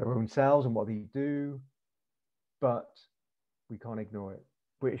 their own selves and what they do, but we can't ignore it.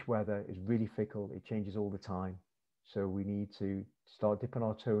 British weather is really fickle. It changes all the time. So we need to start dipping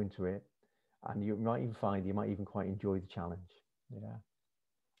our toe into it. And you might even find you might even quite enjoy the challenge. Yeah.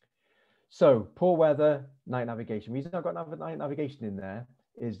 So poor weather, night navigation. The reason I've got night navigation in there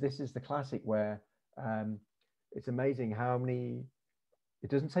is this is the classic where it's amazing how many, it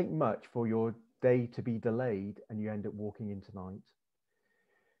doesn't take much for your day to be delayed and you end up walking into night.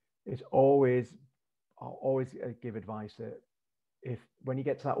 It's always, I'll always give advice that when you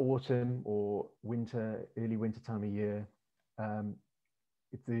get to that autumn or winter, early winter time of year,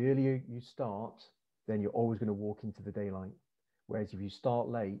 if the earlier you start, then you're always going to walk into the daylight. Whereas if you start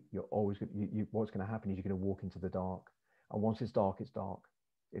late, you're always what's going to happen is you're going to walk into the dark. And once it's dark, it's dark.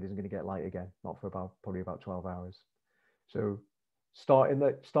 It isn't going to get light again, not for probably about 12 hours. So start in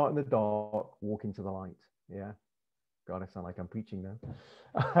the dark, walk into the light. Yeah. God, I sound like I'm preaching now.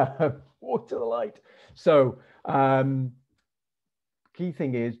 Walk to the light. So key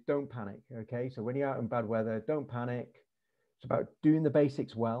thing is don't panic. Okay. So when you're out in bad weather, don't panic. It's about doing the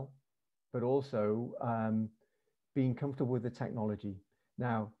basics well, but also being comfortable with the technology.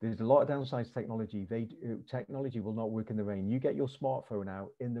 Now, there's a lot of downsides to technology. Technology will not work in the rain. You get your smartphone out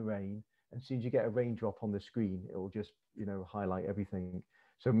in the rain, and as soon as you get a raindrop on the screen, it will just, highlight everything.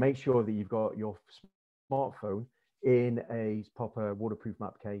 So make sure that you've got your smartphone in a proper waterproof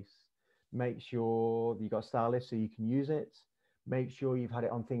map case. Make sure that you've got stylus so you can use it. Make sure you've had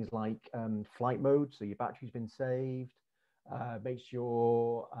it on things like flight mode, so your battery's been saved. Make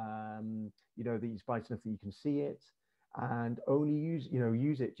sure that it's bright enough that you can see it, and only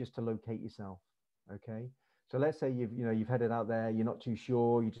use it just to locate yourself. Okay, so let's say you've headed out there, you're not too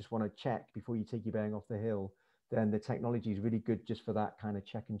sure, you just want to check before you take your bearing off the hill. Then the technology is really good just for that kind of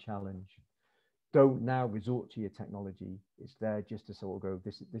check and challenge. Don't now resort to your technology. It's there just to sort of go,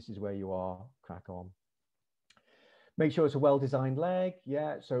 this is where you are, crack on. Make sure it's a well-designed leg.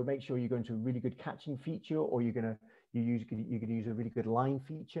 Yeah, so make sure you're going to a really good catching feature, or you're going to use a really good line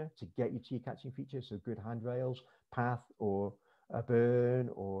feature to get you to your catching feature. So good handrails, path, or a burn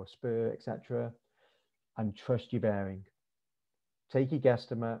or spur, etc. And trust your bearing. Take your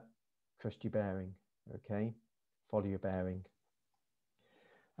guesstimate, trust your bearing. Okay, follow your bearing.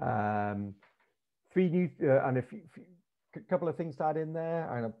 Three new and a couple of things to add in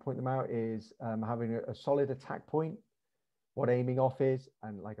there, and I'll point them out, is having a solid attack point, what aiming off is,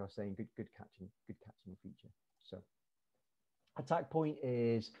 and like I was saying, good catching feature. So attack point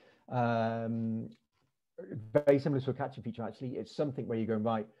is very similar to a catching feature. Actually, it's something where you're going,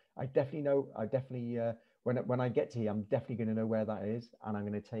 right, I definitely know, when I get to here, I'm definitely going to know where that is, and I'm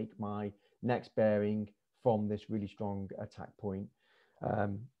going to take my next bearing from this really strong attack point.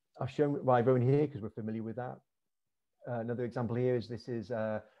 I've shown I've owned here because we're familiar with that. Another example here is this is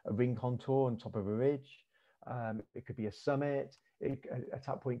a ring contour on top of a ridge. It could be a summit. A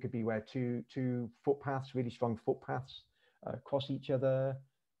tap point could be where two footpaths, really strong footpaths, cross each other,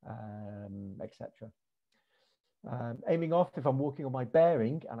 etc. Aiming off, if I'm walking on my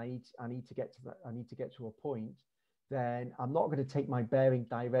bearing and I need to get to a point, then I'm not going to take my bearing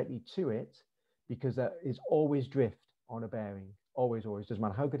directly to it, because there is always drift on a bearing. Always, doesn't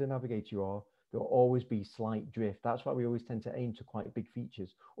matter how good a navigator you are, there will always be slight drift. That's why we always tend to aim to quite big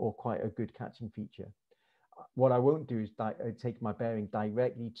features or quite a good catching feature. What I won't do is take my bearing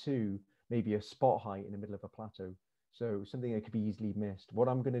directly to maybe a spot height in the middle of a plateau. So something that could be easily missed. What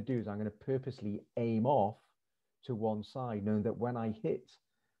I'm going to do is I'm going to purposely aim off to one side, knowing that when I hit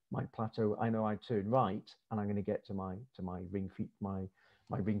my plateau, I know I turn right and I'm going to get to my ring feet, my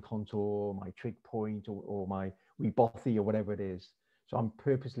ring contour, my trig point, or my wee bothy, or whatever it is. So I'm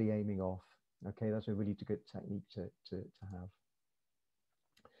purposely aiming off. Okay, that's a really good technique to have.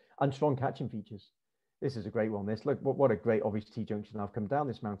 And strong catching features. This is a great one. This, look, what a great obvious T-junction. I've come down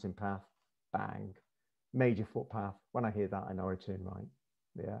this mountain path, bang, major footpath. When I hear that, I know I turn right.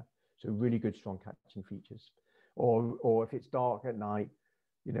 Yeah, so really good strong catching features. Or if it's dark at night,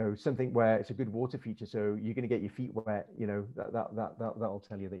 something where it's a good water feature, so you're going to get your feet wet. That'll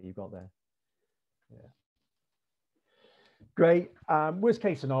tell you that you've got there. Yeah. Great. Worst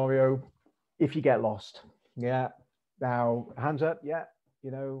case scenario, if you get lost. Yeah. Now, hands up. Yeah.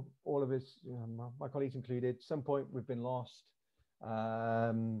 All of us, my colleagues included, at some point we've been lost.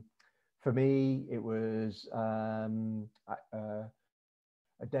 For me, it was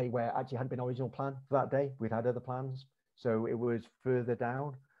a day where actually hadn't been original plan for that day. We'd had other plans. So it was further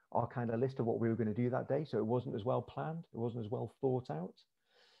down our kind of list of what we were going to do that day. So it wasn't as well planned. It wasn't as well thought out.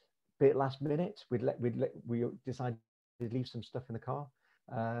 Bit last minute, we decided to leave some stuff in the car,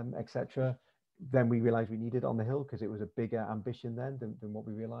 etc. Then we realized we needed on the hill, because it was a bigger ambition then than what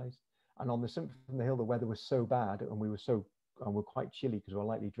we realized. And on the summit from the hill, the weather was so bad, and we're quite chilly because we're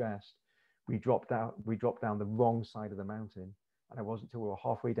lightly dressed. We dropped down the wrong side of the mountain. And it wasn't until we were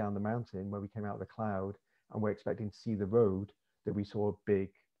halfway down the mountain where we came out of the cloud and we're expecting to see the road that we saw a big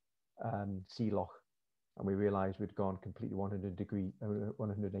sea loch, and we realized we'd gone completely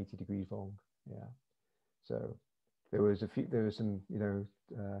 180 degrees wrong. Yeah. So there was some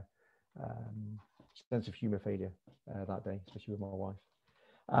sense of humor failure that day, especially with my wife.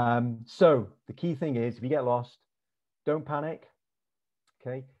 So the key thing is, if you get lost, don't panic.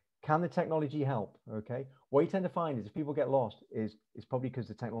 Okay. Can the technology help? Okay. What you tend to find is if people get lost, it's probably because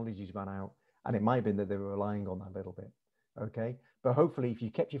the technology's run out, and it might have been that they were relying on that a little bit. Okay. But hopefully, if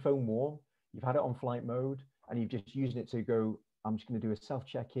you kept your phone warm, you've had it on flight mode, and you're just using it to go, I'm just going to do a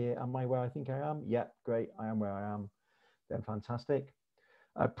self-check here. Am I where I think I am? Yeah, great. I am where I am. Then fantastic.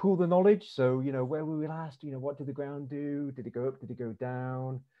 Pool the knowledge. So, you know, where were we last? You know, what did the ground do? Did it go up? Did it go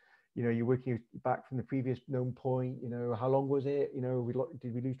down? You know, you're working back from the previous known point. You know, how long was it? You know,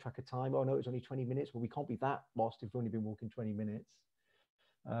 did we lose track of time? Oh, no, it was only 20 minutes. Well, we can't be that lost if we've only been walking 20 minutes.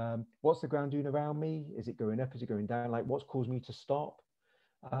 What's the ground doing around me? Is it going up? Is it going down? Like, what's caused me to stop?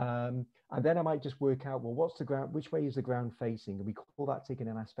 And then I might just work out, well, what's the ground? Which way is the ground facing? And we call that taking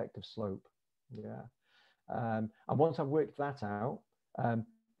an aspect of slope. Yeah. And once I've worked that out, then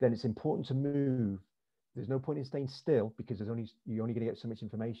it's important to move. There's no point in staying still because you're only going to get so much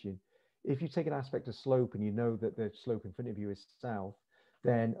information. If you take an aspect of slope and you know that the slope in front of you is south,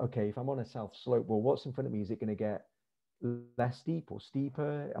 then okay, if I'm on a south slope, well, what's in front of me? Is it going to get less steep or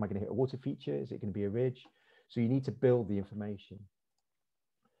steeper? Am I going to hit a water feature? Is it going to be a ridge? So you need to build the information.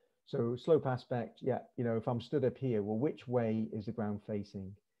 So slope aspect, yeah, you know, if I'm stood up here, well, which way is the ground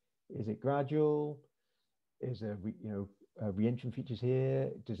facing? Is it gradual? Is there, you know, re-entrant features here?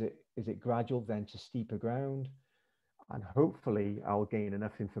 Is it gradual then to steeper ground? And hopefully I'll gain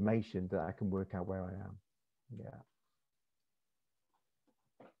enough information that I can work out where I am. Yeah.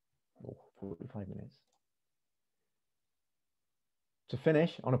 Oh, 45 minutes. To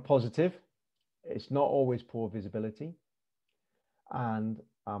finish on a positive, it's not always poor visibility. And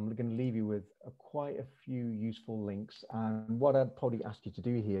I'm going to leave you with quite a few useful links. And what I'd probably ask you to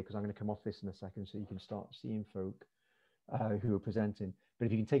do here, because I'm going to come off this in a second so you can start seeing folk who are presenting. But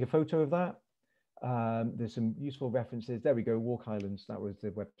if you can take a photo of that, there's some useful references. There we go, Walk Islands. That was the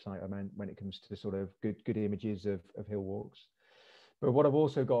website I meant when it comes to sort of good images of hill walks. But what I've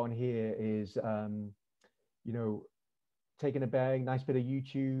also got on here is, you know, taking a bearing, nice bit of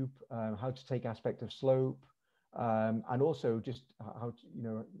YouTube, how to take aspect of slope, and also just how to, you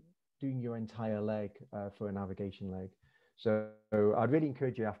know, doing your entire leg for a navigation leg. So I'd really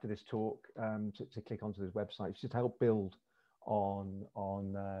encourage you after this talk to click onto this website just to help build on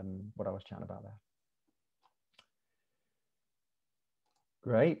what I was chatting about there.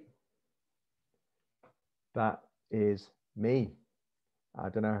 Great. That is me. I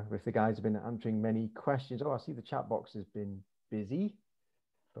don't know if the guys have been answering many questions. Oh, I see the chat box has been busy,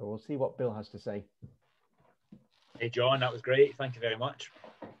 but we'll see what Bill has to say. Hey, John, that was great. Thank you very much.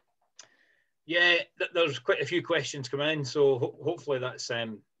 Yeah, there's quite a few questions come in, so hopefully that's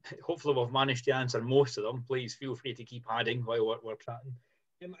hopefully we've managed to answer most of them. Please feel free to keep adding while we're chatting.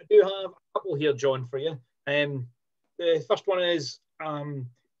 I do have a couple here, John, for you. The first one is,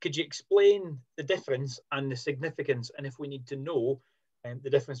 could you explain the difference and the significance, and if we need to know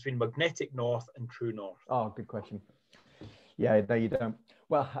the difference between magnetic north and true north? Oh, good question. Yeah, no, you don't.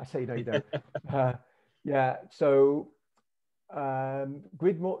 Well, I say no, you don't. Yeah, so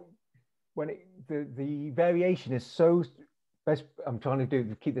grid more, when the variation is so best, I'm trying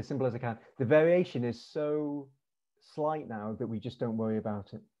to keep this simple as I can. The variation is so slight now that we just don't worry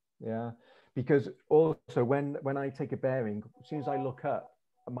about it. Yeah, because also when I take a bearing, as soon as I look up,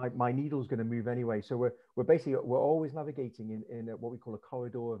 my needle's going to move anyway. So we're always navigating in what we call a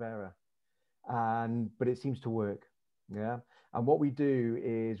corridor of error, but it seems to work. Yeah, and what we do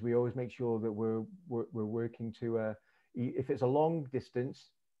is we always make sure that we're working to if it's a long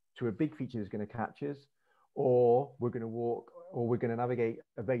distance to a big feature that's going to catch us, or we're going to walk, or we're going to navigate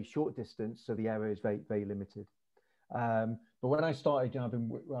a very short distance, so the error is very, very limited. But when I started, you know,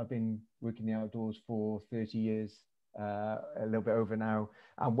 I've been working in the outdoors for 30 years, a little bit over now.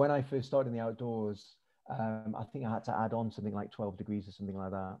 And when I first started in the outdoors, I think I had to add on something like 12 degrees or something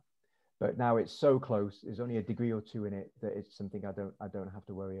like that. But now it's so close, there's only a degree or two in it, that it's something I don't have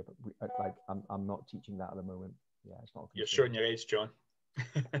to worry about. Like I'm not teaching that at the moment. Yeah, it's not. You're showing your age, John.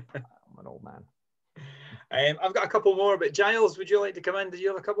 I'm an old man. I've got a couple more, but Giles, would you like to come in? Did you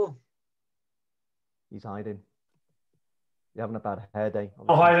have a couple? He's hiding. You're having a bad hair day.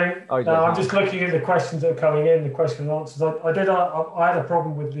 Oh, hiding. Oh, no, I'm just looking at the questions that are coming in, the question and answers. I had a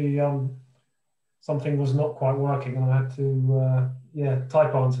problem with the something was not quite working, and I had to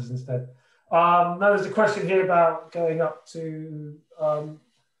type answers instead. Now there's a question here about going up to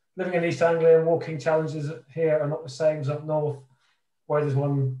living in East Anglia and walking challenges here are not the same as up north. Where does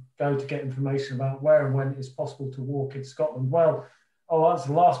one go to get information about where and when it's possible to walk in Scotland? Well, I'll answer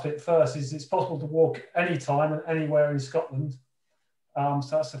the last bit first. It's possible to walk anytime and anywhere in Scotland. So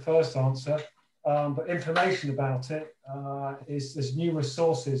that's the first answer. But information about it there's numerous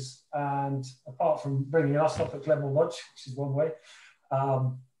sources, and apart from bringing us up at Glenmore Lodge, which is one way,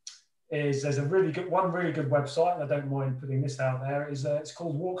 there's a really good website, and I don't mind putting this out there. It's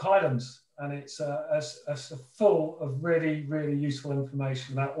called Walk Highlands, and it's full of really, really useful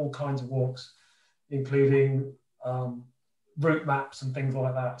information about all kinds of walks. including route maps and things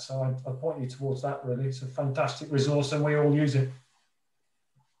like that. So I'd point you towards that, really. It's a fantastic resource and we all use it.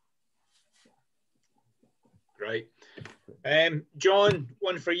 Great. John,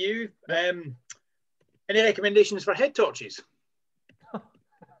 one for you. Any recommendations for head torches?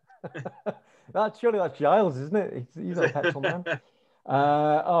 Surely that's Giles, isn't it? He's not a petrol man.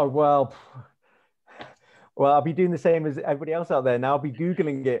 Oh, well, I'll be doing the same as everybody else out there now. I'll be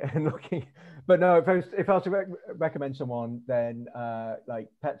Googling it and looking. But no, if I was to recommend someone, then like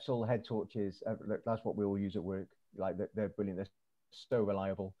petrol head torches, that's what we all use at work. Like they're brilliant. They're so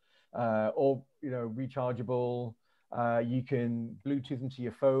reliable. Or, you know, rechargeable. You can Bluetooth them to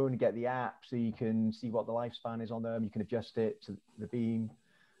your phone, get the app so you can see what the lifespan is on them. You can adjust it to the beam.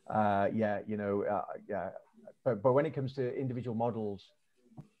 Yeah, you know, yeah. But when it comes to individual models,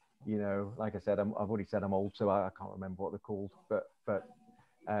 you know, like I said, I've already said I'm old, so I can't remember what they're called. But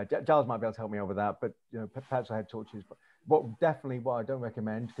Giles might be able to help me out with that. But you know, petrol head torches. What I don't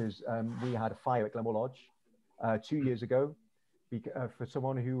recommend, because we had a fire at Glenmore Lodge 2 years ago for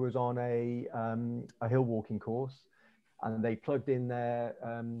someone who was on a hill walking course, and they plugged in their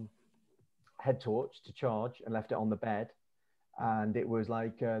head torch to charge and left it on the bed. And it was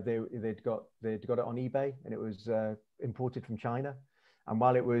like they'd got it on eBay, and it was imported from China. And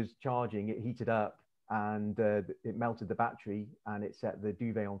while it was charging, it heated up, and it melted the battery, and it set the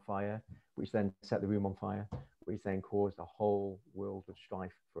duvet on fire, which then set the room on fire, which then caused a whole world of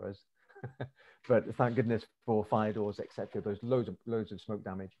strife for us. But thank goodness for fire doors, etc. There's loads of smoke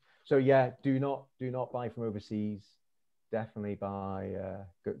damage. So yeah, do not buy from overseas. Definitely buy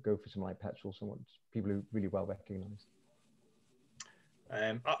go for some like petrol, people who really well recognized.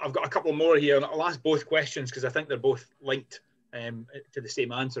 I've got a couple more here, and I'll ask both questions because I think they're both linked to the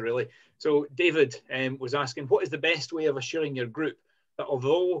same answer, really. So David was asking, what is the best way of assuring your group that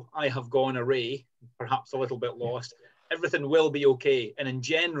although I have gone array, perhaps a little bit lost, everything will be okay? And in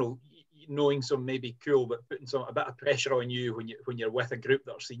general, knowing some may be cool, but putting a bit of pressure on you when you're with a group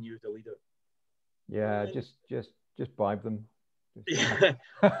that are seeing you as the leader. Yeah, just bribe them. Yeah,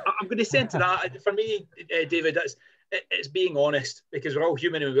 I'm going to say to that. For me, David, it's being honest, because we're all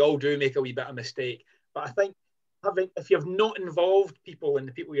human and we all do make a wee bit of mistake. But I think if you've not involved people and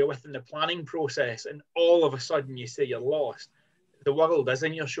the people you're with in the planning process, and all of a sudden you say you're lost, the world is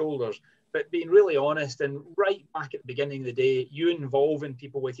in your shoulders. But being really honest, and right back at the beginning of the day, you involving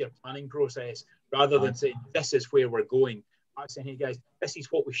people with your planning process rather than saying, this is where we're going. I'm saying, hey guys, this is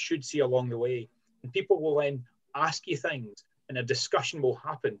what we should see along the way. And people will then ask you things, and a discussion will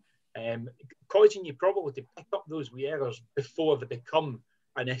happen, causing you probably to pick up those wee errors before they become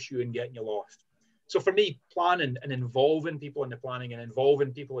an issue and getting you lost. So for me, planning and involving people in the planning and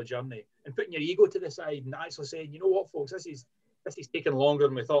involving people in the journey and putting your ego to the side and actually saying, you know what, folks, this is taking longer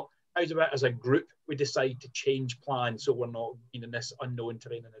than we thought. How's about as a group we decide to change plans so we're not being in this unknown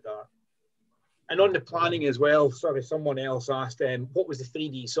terrain in the dark? And on the planning as well, sorry, someone else asked, what was the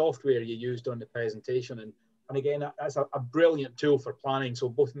 3D software you used on the presentation? And again, that's a brilliant tool for planning. So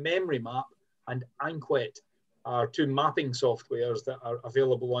both Memory Map and Anquet are two mapping softwares that are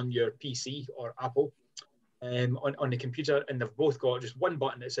available on your PC or Apple on the computer. And they've both got just one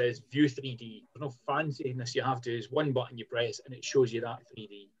button that says View 3D. There's no fanciness you have to use. One button you press and it shows you that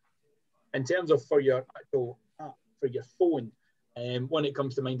 3D. In terms of for your actual app, for your phone, one that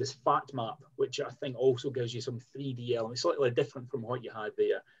comes to mind is FatMap, which I think also gives you some 3D elements, slightly different from what you had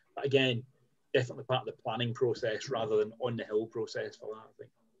there. But again, definitely part of the planning process rather than on the hill process for that, I think.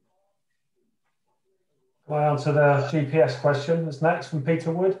 Can I answer the GPS question that's next from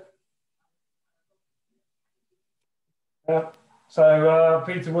Peter Wood? Yeah. So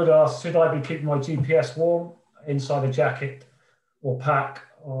Peter Wood asks, should I be keeping my GPS warm inside a jacket or pack,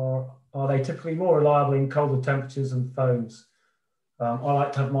 or are they typically more reliable in colder temperatures than phones? I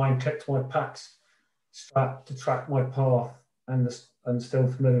like to have mine clipped to my pack's strap to track my path and still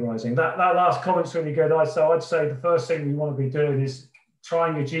familiarising. That last comment's really good. So I'd say the first thing we want to be doing is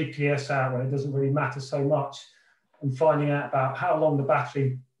trying your GPS out when it doesn't really matter so much, and finding out about how long the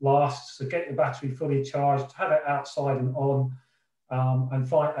battery lasts. So get your battery fully charged, have it outside and on,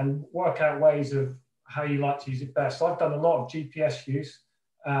 and work out ways of how you like to use it best. So I've done a lot of GPS use,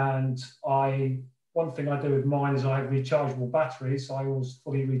 and one thing I do with mine is I have rechargeable batteries, so I always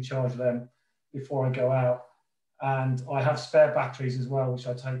fully recharge them before I go out. And I have spare batteries as well, which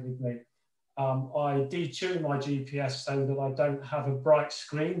I take with me. I detune my GPS so that I don't have a bright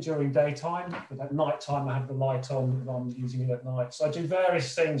screen during daytime, but at night time I have the light on if I'm using it at night. So I do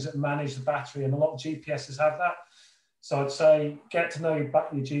various things that manage the battery, and a lot of GPSs have that. So I'd say get to know your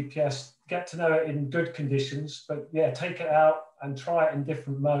GPS, get to know it in good conditions, but yeah, take it out and try it in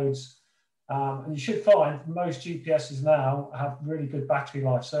different modes And you should find most GPSs now have really good battery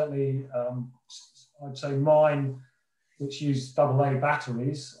life. Certainly, I'd say mine, which use AA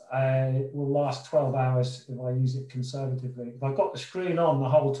batteries, will last 12 hours if I use it conservatively. If I've got the screen on the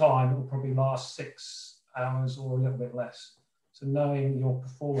whole time, it will probably last 6 hours or a little bit less. So knowing your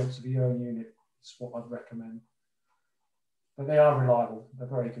performance of your own unit is what I'd recommend. But they are reliable. They're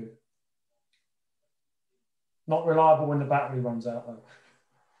very good. Not reliable when the battery runs out, though.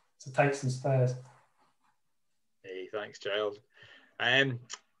 So take some spares. Hey, thanks, Giles.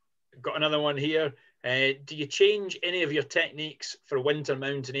 Got another one here. Do you change any of your techniques for winter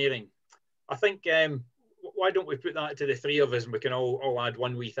mountaineering? I think, why don't we put that to the three of us and we can all add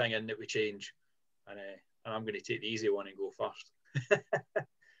one wee thing in that we change. And I'm going to take the easy one and go first.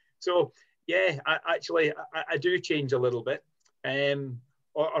 So, yeah, I do change a little bit,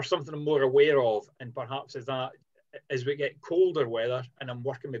 or something I'm more aware of. And perhaps as we get colder weather and I'm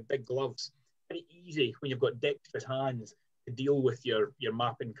working with big gloves, very easy when you've got dexterous hands to deal with your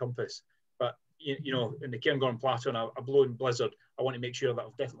map and compass. But you know, in the Cairngorm Plateau and a blowing blizzard, I want to make sure that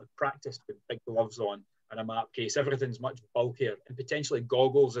I've definitely practiced with big gloves on and a map case. Everything's much bulkier, and potentially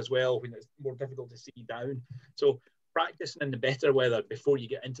goggles as well when it's more difficult to see down. So practicing in the better weather before you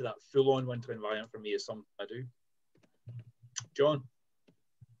get into that full-on winter environment for me is something I do. John?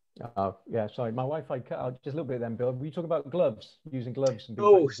 Yeah, sorry, my Wi-Fi cut out just a little bit then, Bill. Were you talking about gloves, using gloves? And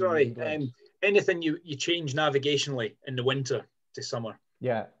oh, sorry. Anything you change navigationally in the winter to summer?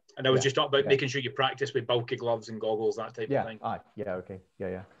 Yeah. And I was just talking about making sure you practice with bulky gloves and goggles, that type of thing. Yeah, okay.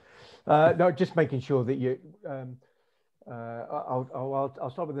 Yeah. No, just making sure that you. I'll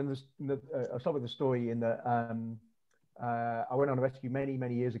start with the story in that I went on a rescue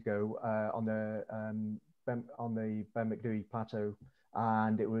many years ago on the Ben McDoughy Plateau,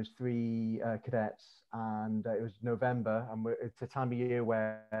 and it was 3 cadets, and it was November, and it's a time of year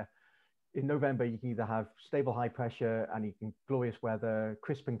where in November you can either have stable high pressure and you can glorious weather,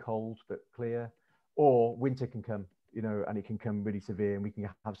 crisp and cold but clear, or winter can come, you know, and it can come really severe, and we can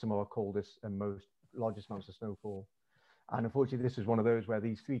have some of our coldest and largest amounts of snowfall. And unfortunately, this was one of those where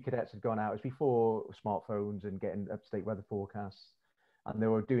these 3 cadets had gone out. It was before smartphones and getting up-to-date weather forecasts, and they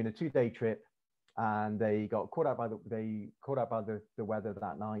were doing a 2-day trip, and they got caught out by the weather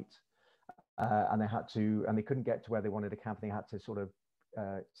that night, and they couldn't get to where they wanted to camp. They had to sort of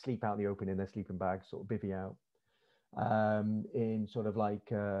sleep out in the open in their sleeping bags, sort of bivvy out in sort of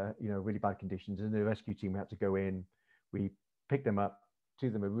like really bad conditions. And the rescue team had to go in. We picked them up. 2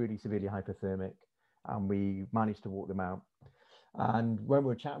 of them are really severely hypothermic, and we managed to walk them out. And when we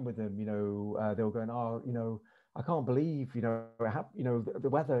were chatting with them, they were going, I can't believe, the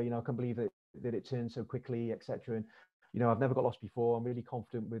weather, I can't believe that it turned so quickly, etc. And, I've never got lost before. I'm really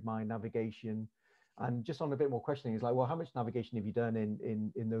confident with my navigation. And just on a bit more questioning, it's like, well, how much navigation have you done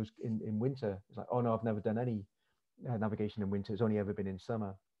in winter? It's like, oh no, I've never done any navigation in winter. It's only ever been in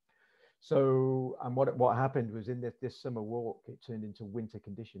summer. So, and what happened was in this summer walk, it turned into winter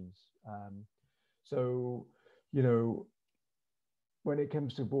conditions. So, when it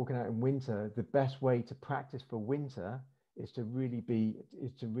comes to walking out in winter, the best way to practice for winter is to really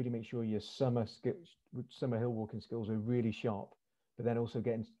make sure your summer hill walking skills are really sharp, but then also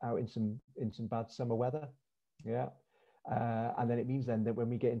getting out in some bad summer weather. Yeah. And then it means then that when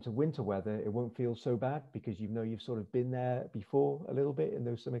we get into winter weather, it won't feel so bad because you've sort of been there before a little bit in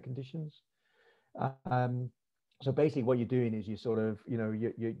those summer conditions. So basically what you're doing is you sort of,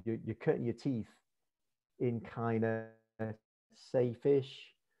 you're cutting your teeth in kind of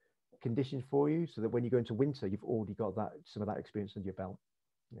safe-ish conditions for you, so that when you go into winter, you've already got some of that experience under your belt.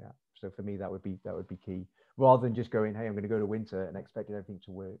 Yeah. So for me, that would be key, rather than just going, hey, I'm going to go to winter and expecting everything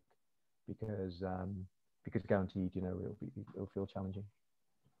to work, because guaranteed, it'll feel challenging.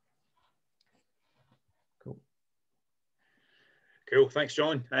 Cool. Thanks,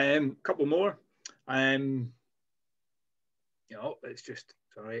 John. Couple more. It's just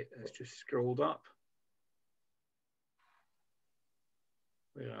scrolled up.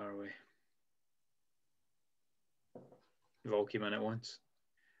 Where are we? They've all came in at once.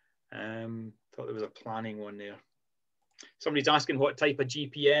 Thought there was a planning one there. Somebody's asking what type of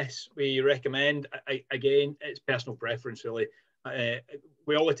GPS we recommend. Again, it's personal preference, really.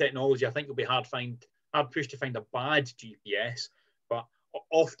 With all the technology, I think it'll be hard pushed to find a bad GPS, but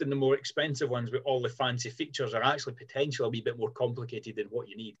often the more expensive ones with all the fancy features are actually potentially a wee bit more complicated than what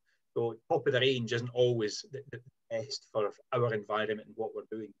you need. So top of the range isn't always the best for our environment and what we're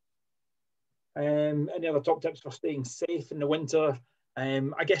doing. Any other top tips for staying safe in the winter?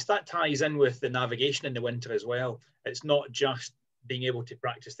 I guess that ties in with the navigation in the winter as well. It's not just being able to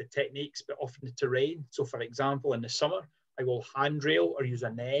practice the techniques, but often the terrain. So for example, in the summer, I will handrail or use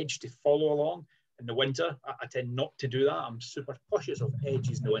an edge to follow along. In the winter, I tend not to do that. I'm super cautious of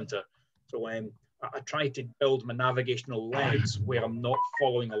edges in the winter. So I try to build my navigational legs where I'm not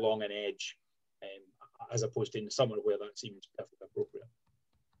following along an edge, as opposed to in the summer where that seems perfectly appropriate.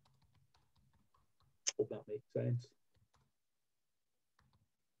 Hope that makes sense.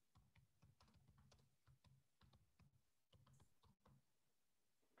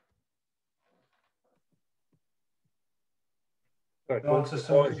 Sorry, I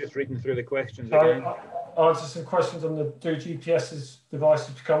was just reading through the questions again. I'll answer some questions on the do GPS's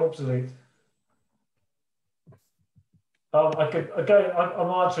devices become obsolete. I'm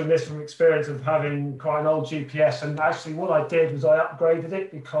answering this from experience of having quite an old GPS, and actually what I did was I upgraded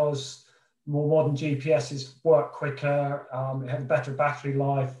it because more modern GPSs work quicker, it has better battery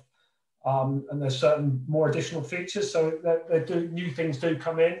life, and there's certain more additional features. So new things do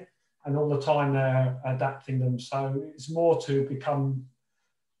come in, and all the time they're adapting them. So it's more to become,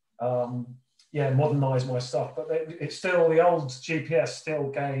 modernize my stuff. But it's still, the old GPS still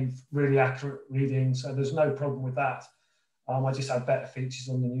gave really accurate readings, so there's no problem with that. I just had better features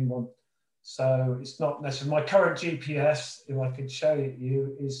on the new one. So it's not necessarily, my current GPS, if I could show it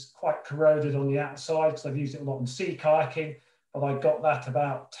you, is quite corroded on the outside because I've used it a lot in sea kayaking, but I got that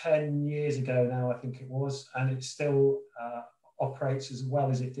about 10 years ago now, I think it was, and it still operates as well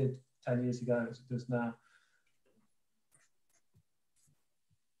as it did 10 years ago as it does now.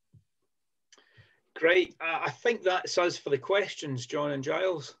 Great. I think that's us for the questions, John and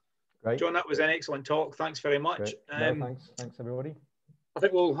Giles. Great. John, that was an excellent talk. Thanks very much. No, thanks everybody. I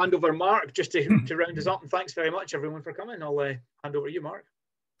think we'll hand over Mark just to round us up. And thanks very much, everyone, for coming. I'll hand over to you, Mark.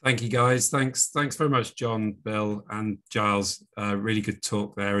 Thank you, guys. Thanks very much, John, Bill, and Giles. Really good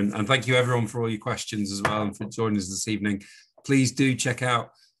talk there. And thank you, everyone, for all your questions as well and for joining us this evening. Please do check out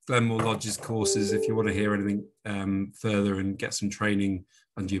Glenmore Lodge's courses if you want to hear anything further and get some training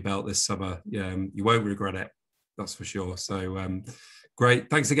under your belt this summer. You won't regret it, that's for sure. So great.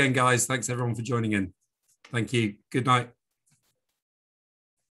 Thanks again, guys. Thanks, everyone, for joining in. Thank you. Good night.